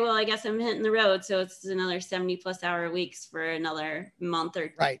 okay, well, I guess I'm hitting the road. So it's another 70+hour weeks for another month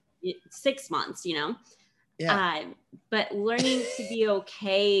or 6 months, Yeah. But learning to be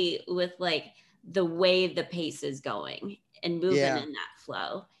okay with like the way the pace is going and moving in that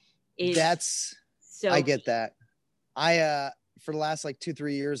flow. I get that. For the last like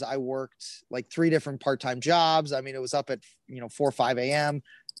 2-3 years, I worked like 3 different part-time jobs. I mean, it was up at, 4 or 5 a.m.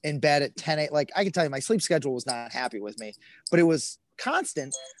 in bed at 10 a.m. Like I can tell you my sleep schedule was not happy with me, but it was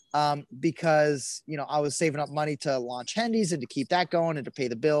constant because, I was saving up money to launch Hendy's and to keep that going and to pay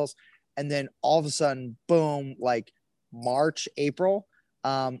the bills. And then all of a sudden, boom, like March, April,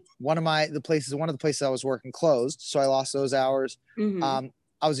 One of the places I was working closed, so I lost those hours. Mm-hmm.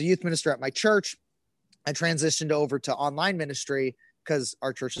 I was a youth minister at my church. I transitioned over to online ministry because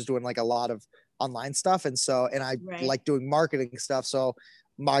our church is doing like a lot of online stuff, and I Right. like doing marketing stuff. So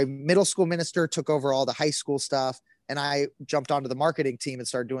my middle school minister took over all the high school stuff, and I jumped onto the marketing team and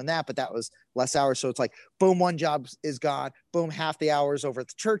started doing that. But that was less hours, so it's like boom, one job is gone, boom, half the hours over at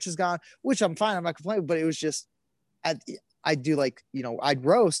the church is gone, which I'm fine, I'm not complaining. But it was just I'd do like, I'd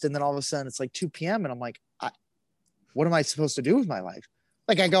roast, and then all of a sudden it's like 2 p.m. and I'm like, what am I supposed to do with my life?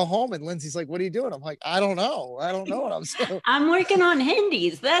 Like I go home and Lindsay's like, what are you doing? I'm like, I don't know what I'm saying. I'm working on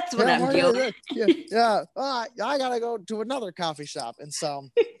Hindies. That's what I'm doing. Yeah. I gotta go to another coffee shop. And so,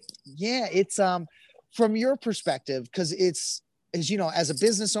 yeah, it's from your perspective, because it's, as you know, as a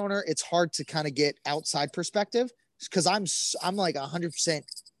business owner, it's hard to kind of get outside perspective, because I'm like 100%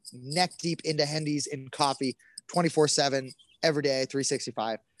 neck deep into Hendies and coffee 24/7 every day,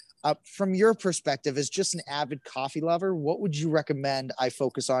 365. From your perspective, as just an avid coffee lover, what would you recommend I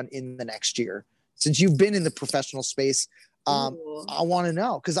focus on in the next year? Since you've been in the professional space, I want to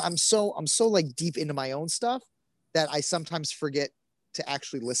know, because I'm so like deep into my own stuff that I sometimes forget to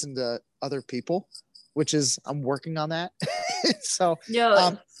actually listen to other people, which is, I'm working on that. So,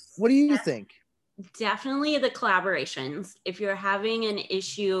 No, what do you think? definitely the collaborations. If you're having an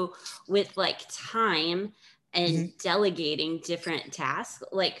issue with like time and delegating different tasks,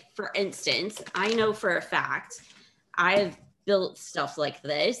 like for instance, I know for a fact I've built stuff like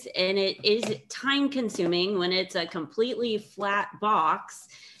this, and it is time consuming when it's a completely flat box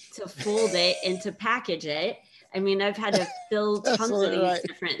to fold it and to package it. I mean, I've had to fill tons of these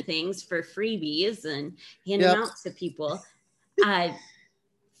different things for freebies and hand them out to people.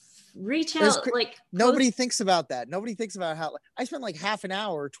 Reach out, like nobody thinks about that. Nobody thinks about how I spend like half an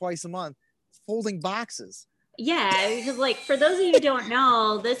hour twice a month folding boxes. Yeah, because like for those of you who don't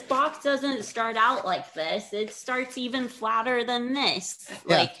know, this box doesn't start out like this. It starts even flatter than this.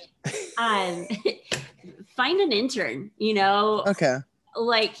 Yeah. Find an intern, Okay.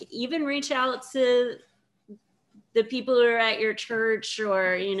 Like even reach out to the people who are at your church,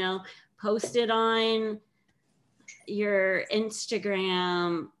 or post it on your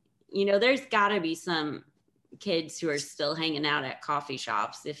Instagram. There's got to be some kids who are still hanging out at coffee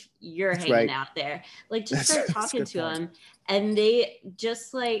shops. If you're hanging out there, like just start talking to them. And they,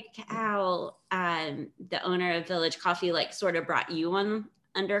 just like how the owner of Village Coffee like sort of brought you on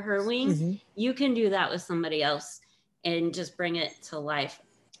under her wing, you can do that with somebody else and just bring it to life.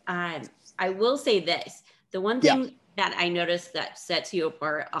 I will say this, the one thing that I noticed that sets you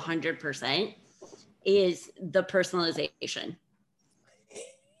apart 100% is the personalization.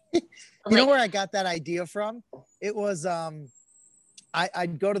 You know where I got that idea from? It was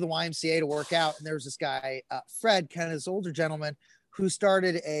I'd go to the YMCA to work out, and there was this guy, Fred, kind of this older gentleman, who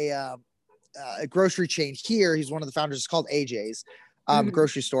started a grocery chain here. He's one of the founders. It's called AJ's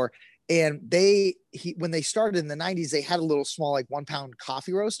grocery store. And when they started in the 90s, they had a little small, like 1 pound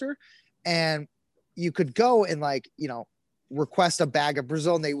coffee roaster, and you could go and request a bag of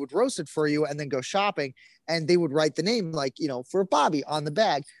Brazil, and they would roast it for you and then go shopping, and they would write the name for Bobby on the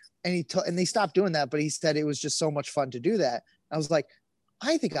bag. And they stopped doing that, but he said it was just so much fun to do that. I was like,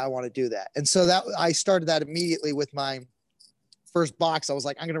 I think I want to do that. And so I started that immediately with my first box. I was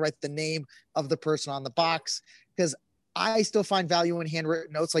like, I'm going to write the name of the person on the box, because I still find value in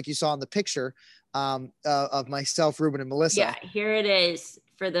handwritten notes, like you saw in the picture of myself, Ruben, and Melissa. Yeah, here it is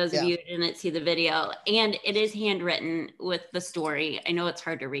for those of you who didn't see the video. And it is handwritten with the story. I know it's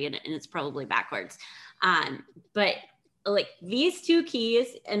hard to read and it's probably backwards. But like these two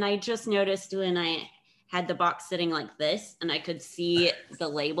keys, and I just noticed when I had the box sitting like this and I could see the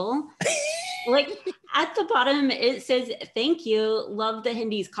label, like at the bottom, it says, "Thank you, love the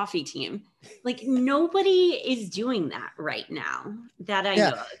Hindies coffee team." Like nobody is doing that right now that I know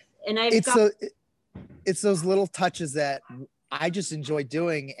of. And it's those little touches that I just enjoy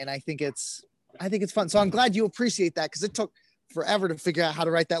doing. And I think it's fun. So I'm glad you appreciate that, because it took forever to figure out how to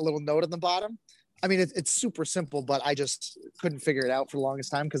write that little note on the bottom. I mean, it's super simple, but I just couldn't figure it out for the longest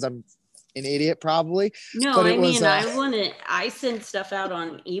time because I'm an idiot probably. No, but I send stuff out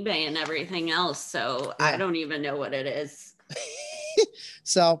on eBay and everything else. So I don't even know what it is.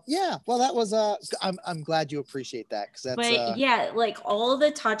 So yeah, well, that was I'm glad you appreciate that, because that's like all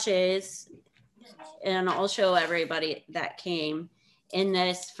the touches, and I'll show everybody that came in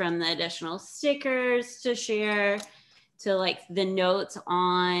this, from the additional stickers to share to like the notes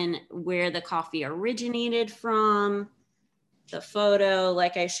on where the coffee originated from, the photo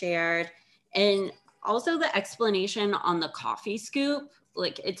like I shared, and also the explanation on the coffee scoop.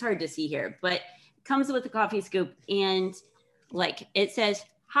 Like it's hard to see here, but it comes with the coffee scoop. And like it says,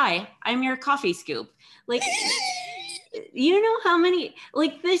 "Hi, I'm your coffee scoop." Like, you know how many,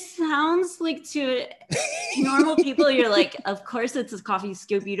 like, this sounds like to normal people, you're like, of course it's a coffee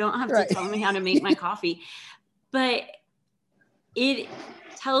scoop. You don't have to tell me how to make my coffee. But it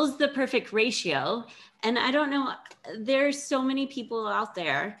tells the perfect ratio. And I don't know, there's so many people out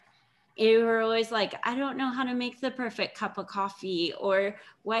there who are always like, I don't know how to make the perfect cup of coffee, or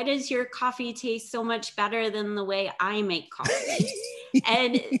why does your coffee taste so much better than the way I make coffee?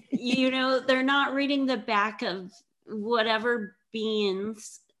 And, you know, they're not reading the back of whatever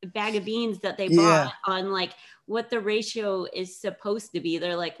bag of beans that they bought on like what the ratio is supposed to be.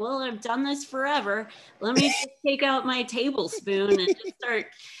 They're like, well, I've done this forever. Let me just take out my tablespoon and just start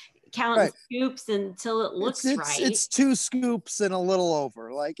counting scoops until it looks right. It's 2 scoops and a little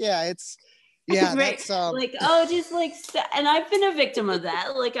over. Like, it's right. That's like, oh, just like, and I've been a victim of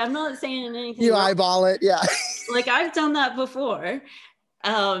that. Like, I'm not saying anything. You eyeball it, Like, I've done that before.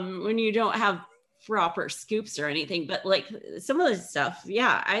 When you don't have proper scoops or anything, but like some of the stuff,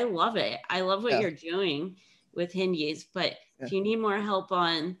 I love it. I love what you're doing with Hindies, but if you need more help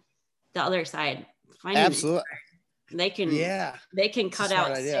on the other side, absolutely. They can cut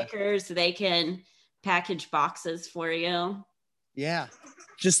out stickers. They can package boxes for you. Yeah.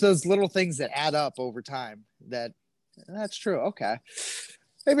 Just those little things that add up over time. That's true. Okay.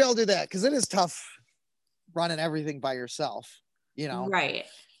 Maybe I'll do that, because it is tough running everything by yourself, you know? Right.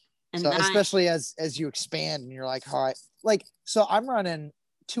 And so especially as you expand and you're like, all right, like, so I'm running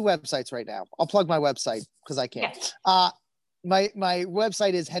 2 websites right now. I'll plug my website because I can. My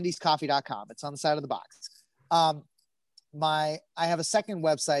website is hendyscoffee.com. It's on the side of the box. I have a second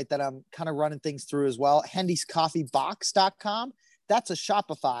website that I'm kind of running things through as well, hendyscoffeebox.com. That's a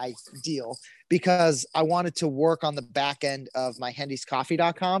Shopify deal because I wanted to work on the back end of my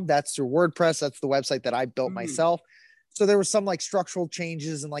hendyscoffee.com. That's through WordPress. That's the website that I built myself. So there was some like structural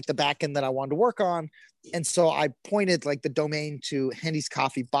changes in like the back end that I wanted to work on. And so I pointed like the domain to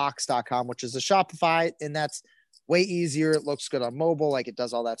hendyscoffeebox.com, which is a Shopify, and that's way easier. It looks good on mobile. Like, it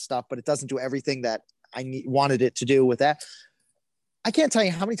does all that stuff, but it doesn't do everything that I wanted it to do with that. I can't tell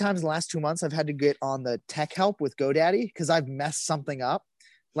you how many times in the last 2 months I've had to get on the tech help with GoDaddy because I've messed something up.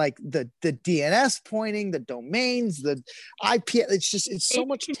 Like the DNS pointing, the domains, the IP. It's so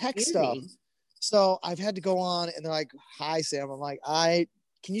much tech stuff. So I've had to go on and they're like, hi, Sam. I'm like,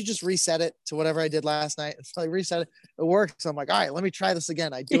 can you just reset it to whatever I did last night? And so I reset it. It worked. So I'm like, all right, let me try this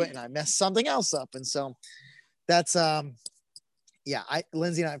again. I do it and I mess something else up. And so that's,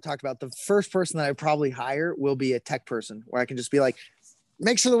 Lindsay and I have talked about the first person that I probably hire will be a tech person where I can just be like,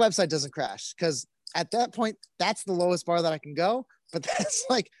 make sure the website doesn't crash. Cause at that point, that's the lowest bar that I can go. But that's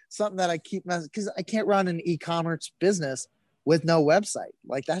like something that I keep messing, because I can't run an e-commerce business with no website.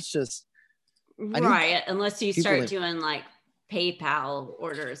 Like, that's just, right, unless you start doing like PayPal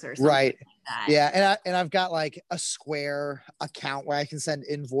orders or something like that. Yeah, and I've got like a Square account where I can send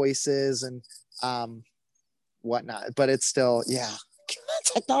invoices and whatnot. But it's still,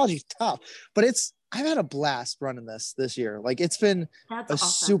 technology's tough. But I've had a blast running this year. Like, it's been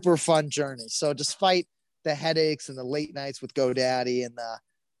super fun journey. So despite the headaches and the late nights with GoDaddy and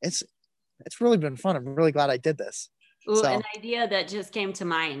it's really been fun. I'm really glad I did this. Well, an idea that just came to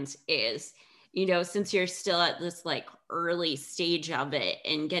mind is, you know, since you're still at this like early stage of it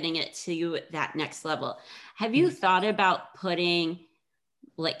and getting it to that next level, have you thought about putting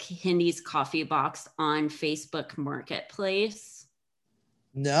like Hindy's Coffee Box on Facebook Marketplace?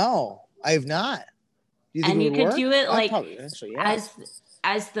 No, I have not. And you could do it like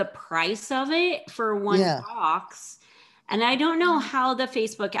as the price of it for one box. And I don't know how the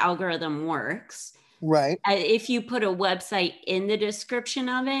Facebook algorithm works. Right. If you put a website in the description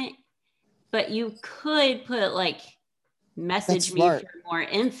of it, but you could put like message me for more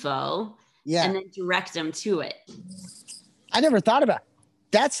info and then direct them to it. I never thought about it.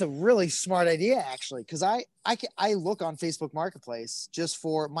 That's a really smart idea, actually, because I look on Facebook Marketplace just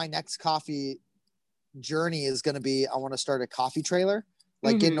for my next coffee journey is going to be, I want to start a coffee trailer,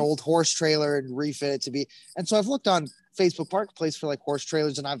 like get an old horse trailer and refit it to be. And so I've looked on Facebook Marketplace for like horse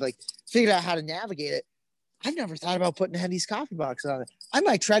trailers and I've like figured out how to navigate it. I've never thought about putting Hendy's Coffee Box on it. I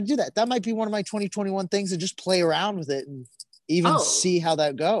might try to do that. That might be one of my 2021 things, and just play around with it and even see how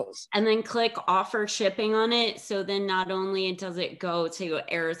that goes. And then click offer shipping on it. So then not only does it go to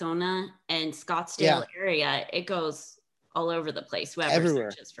Arizona and Scottsdale area, it goes all over the place. Whoever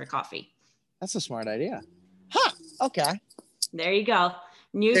searches for coffee. That's a smart idea. Huh. Okay. There you go.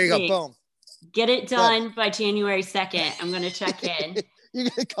 There you go. Boom. Get it done by January 2nd. I'm going to check in. You're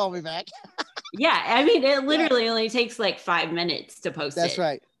going to call me back. Yeah. I mean, it literally only takes like 5 minutes to post it. That's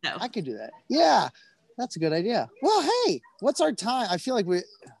right. So. I could do that. Yeah. That's a good idea. Well, hey, what's our time? I feel like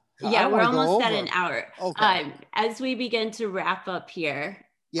Yeah, we're almost at an hour. Okay. As we begin to wrap up here,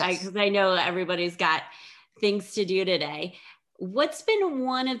 Yes. because I know everybody's got things to do today. What's been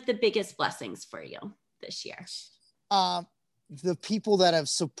one of the biggest blessings for you this year? The people that have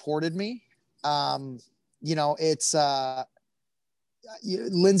supported me. It's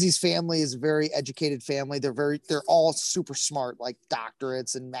Lindsay's family is a very educated family. They're all super smart, like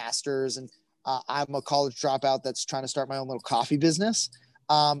doctorates and masters. And I'm a college dropout that's trying to start my own little coffee business.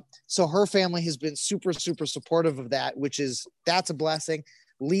 So her family has been super, super supportive of that, that's a blessing.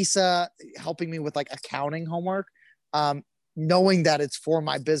 Lisa helping me with like accounting homework, knowing that it's for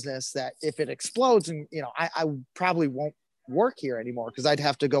my business, that if it explodes and, I probably won't work here anymore because I'd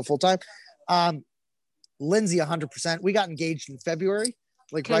have to go full time. Lindsay, 100%. We got engaged in February,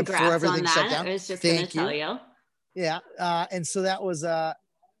 like Congrats right before everything shut down. I was just going to tell you. Yeah. And so that was, I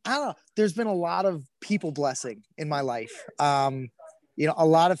don't know, there's been a lot of people blessing in my life. A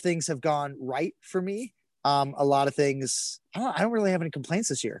lot of things have gone right for me. A lot of things, I don't really have any complaints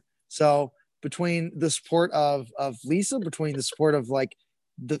this year. So between the support of Lisa, between the support of like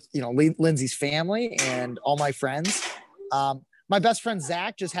Lindsay's family and all my friends, my best friend,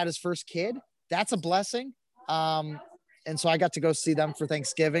 Zach, just had his first kid. That's a blessing. And so I got to go see them for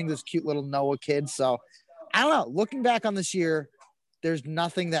Thanksgiving, this cute little Noah kid. So I don't know, looking back on this year, there's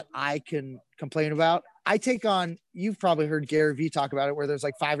nothing that I can complain about. I take on, you've probably heard Gary Vee talk about it, where there's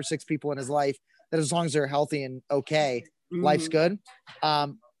like 5 or 6 people in his life that as long as they're healthy and okay, life's good.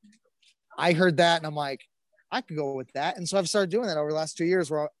 I heard that and I'm like, I could go with that. And so I've started doing that over the last 2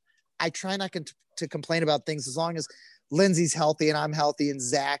 years, where I try not to complain about things as long as Lindsay's healthy and I'm healthy and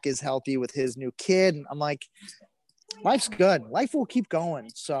Zach is healthy with his new kid. And I'm like, life's good. Life will keep going.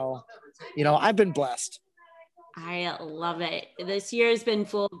 So, I've been blessed. I love it. This year has been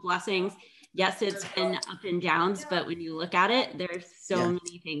full of blessings. Yes, it's been up and downs, but when you look at it, there's so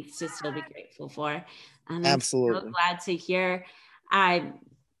many things to still be grateful for. And Absolutely. I'm so glad to hear.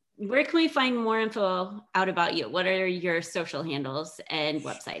 Where can we find more info out about you? What are your social handles and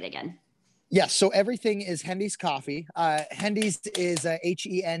website again? Yes. So everything is Hendy's Coffee. Hendy's is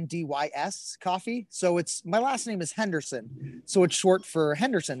Hendys coffee. So my last name is Henderson. So it's short for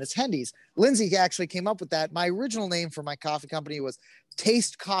Henderson. It's Hendy's. Lindsay actually came up with that. My original name for my coffee company was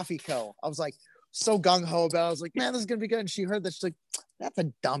Taste Coffee Co. I was like so gung-ho about it. I was like, man, this is going to be good. And she heard that. She's like, that's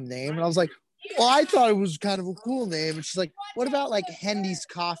a dumb name. And I was like, well, I thought it was kind of a cool name. And she's like, what about like Hendy's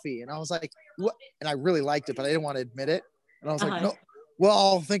Coffee? And I was like, what? And I really liked it, but I didn't want to admit it. And I was like, no. Well,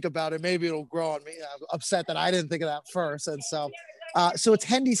 I'll think about it. Maybe it'll grow on me. I'm upset that I didn't think of that first. And so it's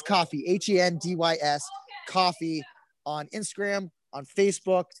Hendy's Coffee, Hendys Coffee, on Instagram, on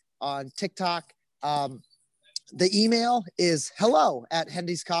Facebook, on TikTok. The email is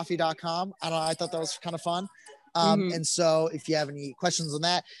hello@hendyscoffee.com. I don't know. I thought that was kind of fun. And so if you have any questions on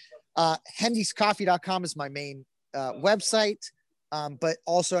that, hendyscoffee.com is my main website, but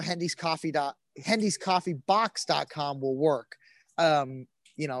also hendyscoffeebox.com will work.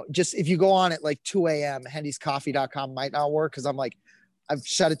 Just if you go on at like 2 a.m., hendyscoffee.com might not work because I've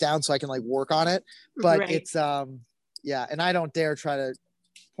shut it down so I can like work on it. But It's and I don't dare try to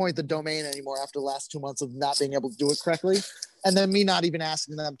point the domain anymore after the last 2 months of not being able to do it correctly, and then me not even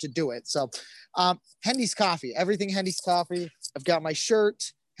asking them to do it. So Hendy's Coffee, everything Hendy's Coffee. I've got my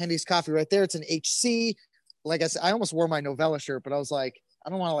shirt, Hendy's Coffee right there. It's an HC. Like I said, I almost wore my novella shirt, but I was like, I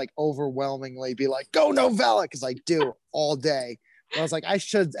don't want to like overwhelmingly be like, go novella, because I do all day. But I was like, I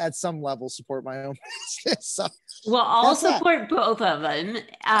should at some level support my own business. So, well, I'll support both of them.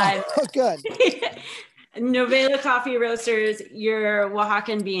 Good. Novella Coffee Roasters, your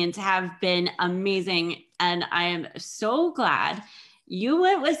Oaxacan beans have been amazing. And I am so glad you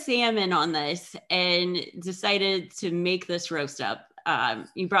went with salmon on this and decided to make this roast up.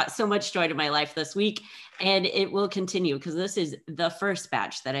 You brought so much joy to my life this week, and it will continue because this is the first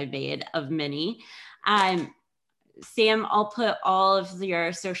batch that I made of many. Sam, I'll put all of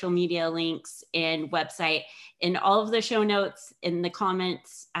your social media links and website in all of the show notes in the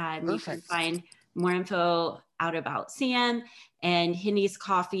comments. You can find more info out about Sam and Hendy's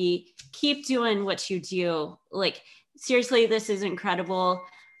Coffee. Keep doing what you do. Like, seriously, this is incredible.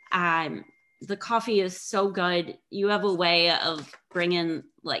 The coffee is so good. You have a way of bringing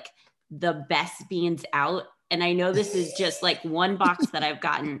like the best beans out. And I know this is just like one box that I've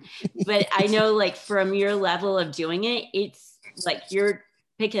gotten, but I know like from your level of doing it, it's like you're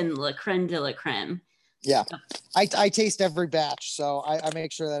picking la creme de la creme. Yeah. I taste every batch. So I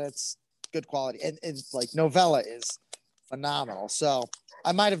make sure that it's good quality. And it's like novella is phenomenal. So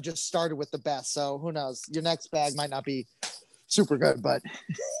I might have just started with the best. So who knows? Your next bag might not be super good, but.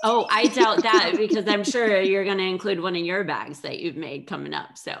 Oh, I doubt that, because I'm sure you're going to include one of your bags that you've made coming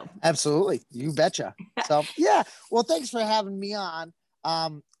up. So Absolutely. You betcha. So yeah. Well, thanks for having me on.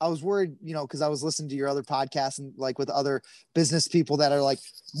 I was worried, cause I was listening to your other podcasts and like with other business people that are like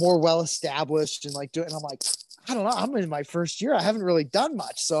more well-established and like and I'm like, I don't know. I'm in my first year. I haven't really done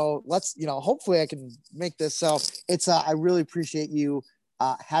much. So let's, hopefully I can make this. So it's, I really appreciate you,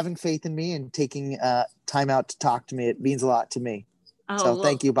 having faith in me and taking, time out to talk to me. It means a lot to me. Oh, So well,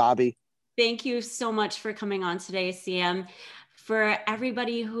 thank you, Bobbi. thank you so much for coming on today, Sam. For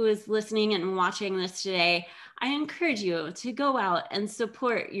everybody who is listening and watching this today, I encourage you to go out and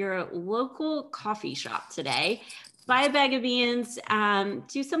support your local coffee shop today. Buy a bag of beans,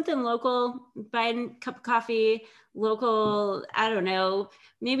 do something local, buy a cup of coffee, local, I don't know,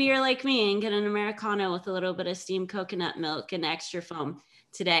 maybe you're like me and get an Americano with a little bit of steamed coconut milk and extra foam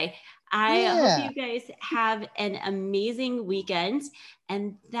today. I hope Yeah. you guys have an amazing weekend.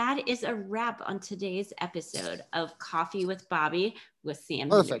 And that is a wrap on today's episode of Coffee with Bobbi with Sam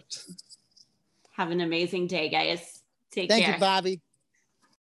Perfect. Henderson. Have an amazing day, guys. Take Thank care. you, Bobbi.